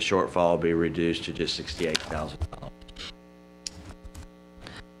 and the shortfall will be reduced to just $68,000.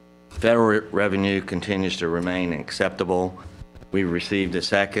 Federal revenue continues to remain acceptable. We received a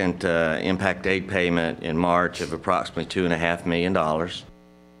second impact aid payment in March of approximately $2.5 million.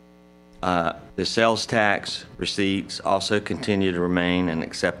 The sales tax receipts also continue to remain an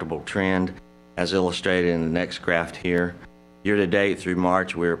acceptable trend, as illustrated in the next graph here. Year-to-date through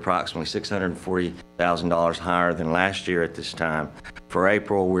March, we're approximately $640,000 higher than last year at this time. For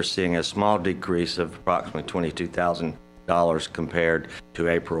April, we're seeing a small decrease of approximately $22,000 compared to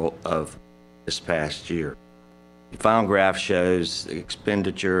April of this past year. The final graph shows the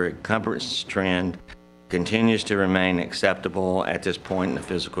expenditure encumbrance trend continues to remain acceptable at this point in the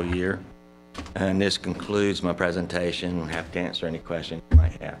fiscal year. And this concludes my presentation. I'm happy to answer any questions you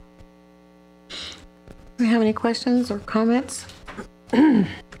might have. Do we have any questions or comments?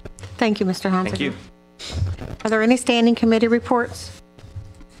 Thank you, Mr. Hunsinger. Thank you. Are there any standing committee reports?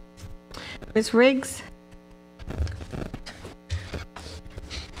 Ms. Riggs?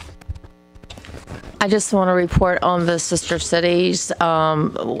 I just want to report on the sister cities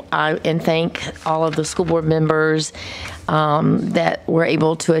and thank all of the school board members that were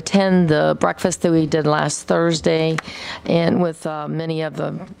able to attend the breakfast that we did last Thursday, and with many of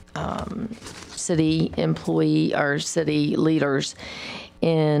the city employee or city leaders.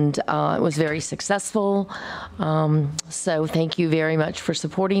 And it was very successful. So thank you very much for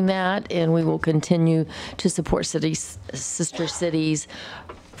supporting that, and we will continue to support sister cities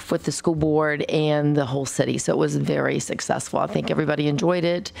with the school board and the whole city. So it was very successful. I think everybody enjoyed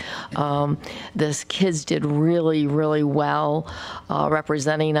it. The kids did really, really well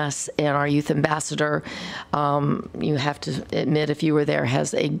representing us, and our youth ambassador, you have to admit, if you were there,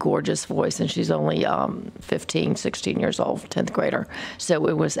 has a gorgeous voice, and she's only 15, 16 years old, 10th grader. So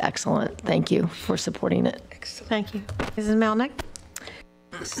it was excellent. Thank you for supporting it. Thank you. Mrs. Melnick?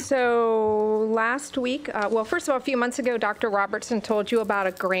 So last week, well, first of all, a few months ago, Dr. Robertson told you about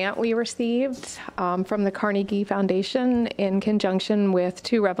a grant we received from the Carnegie Foundation in conjunction with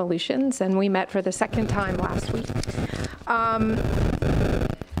Two Revolutions, and we met for the second time last week. I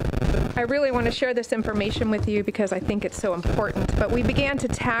really want to share this information with you because I think it's so important, but we began to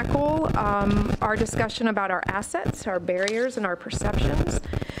tackle our discussion about our assets, our barriers, and our perceptions.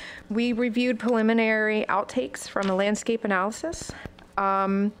 We reviewed preliminary outtakes from a landscape analysis.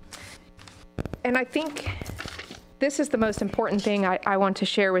 And I think this is the most important thing I want to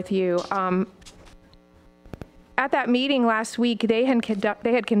share with you. At that meeting last week, they had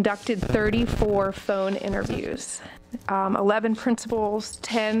conducted 34 phone interviews, 11 principals,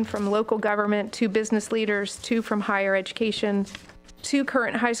 10 from local government, 2 business leaders, 2 from higher education, 2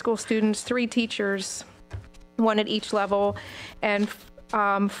 current high school students, 3 teachers, 1 at each level, and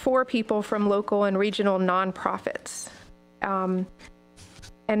 4 people from local and regional nonprofits.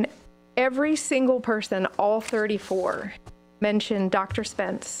 And every single person, all 34, mentioned Dr.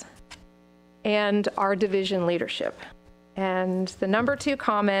 Spence and our division leadership. And the number 2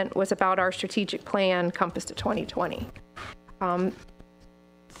 comment was about our strategic plan, Compass to 2020. The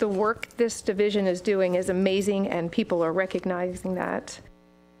work this division is doing is amazing, and people are recognizing that.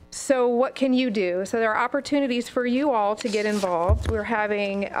 So what can you do? So there are opportunities for you all to get involved. We're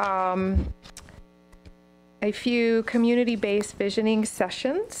having a few community-based visioning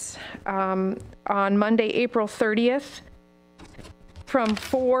sessions on Monday, April 30th from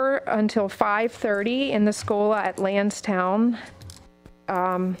 4 until 5:30 in the Scola at Lansdowne.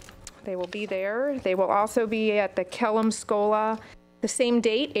 They will be there. They will also be at the Kellam Scola the same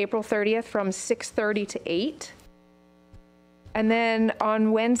date, April 30th, from 6:30 to 8. And then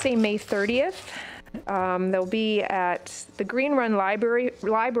on Wednesday, May 30th, they'll be at the Green Run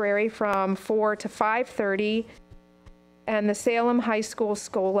Library from 4 to 5:30, and the Salem High School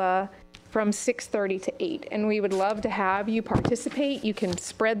Scola from 6:30 to 8. And we would love to have you participate. You can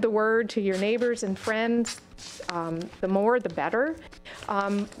spread the word to your neighbors and friends. The more, the better.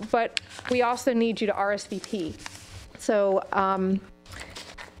 But we also need you to RSVP. So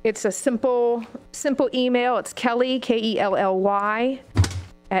it's a simple email. It's Kelly, K-E-L-L-Y,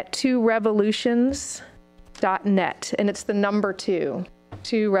 at 2revolutions.net, and it's the number 2,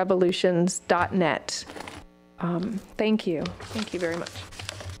 2revolutions.net. Thank you. Thank you very much.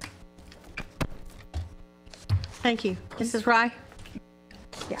 Thank you. Mrs. Rye?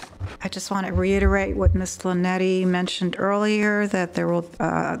 Yeah, I just want to reiterate what Ms. Linetti mentioned earlier, that there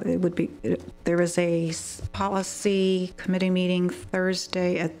is a policy committee meeting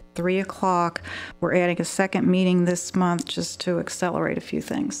Thursday at 3 o'clock. We're adding a second meeting this month just to accelerate a few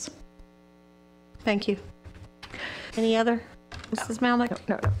things. Thank you. Any other? Mrs. Melnick?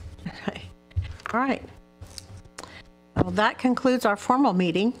 No. Okay. All right. Well, that concludes our formal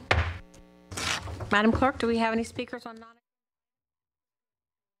meeting. Madam Clerk, do we have any speakers on non-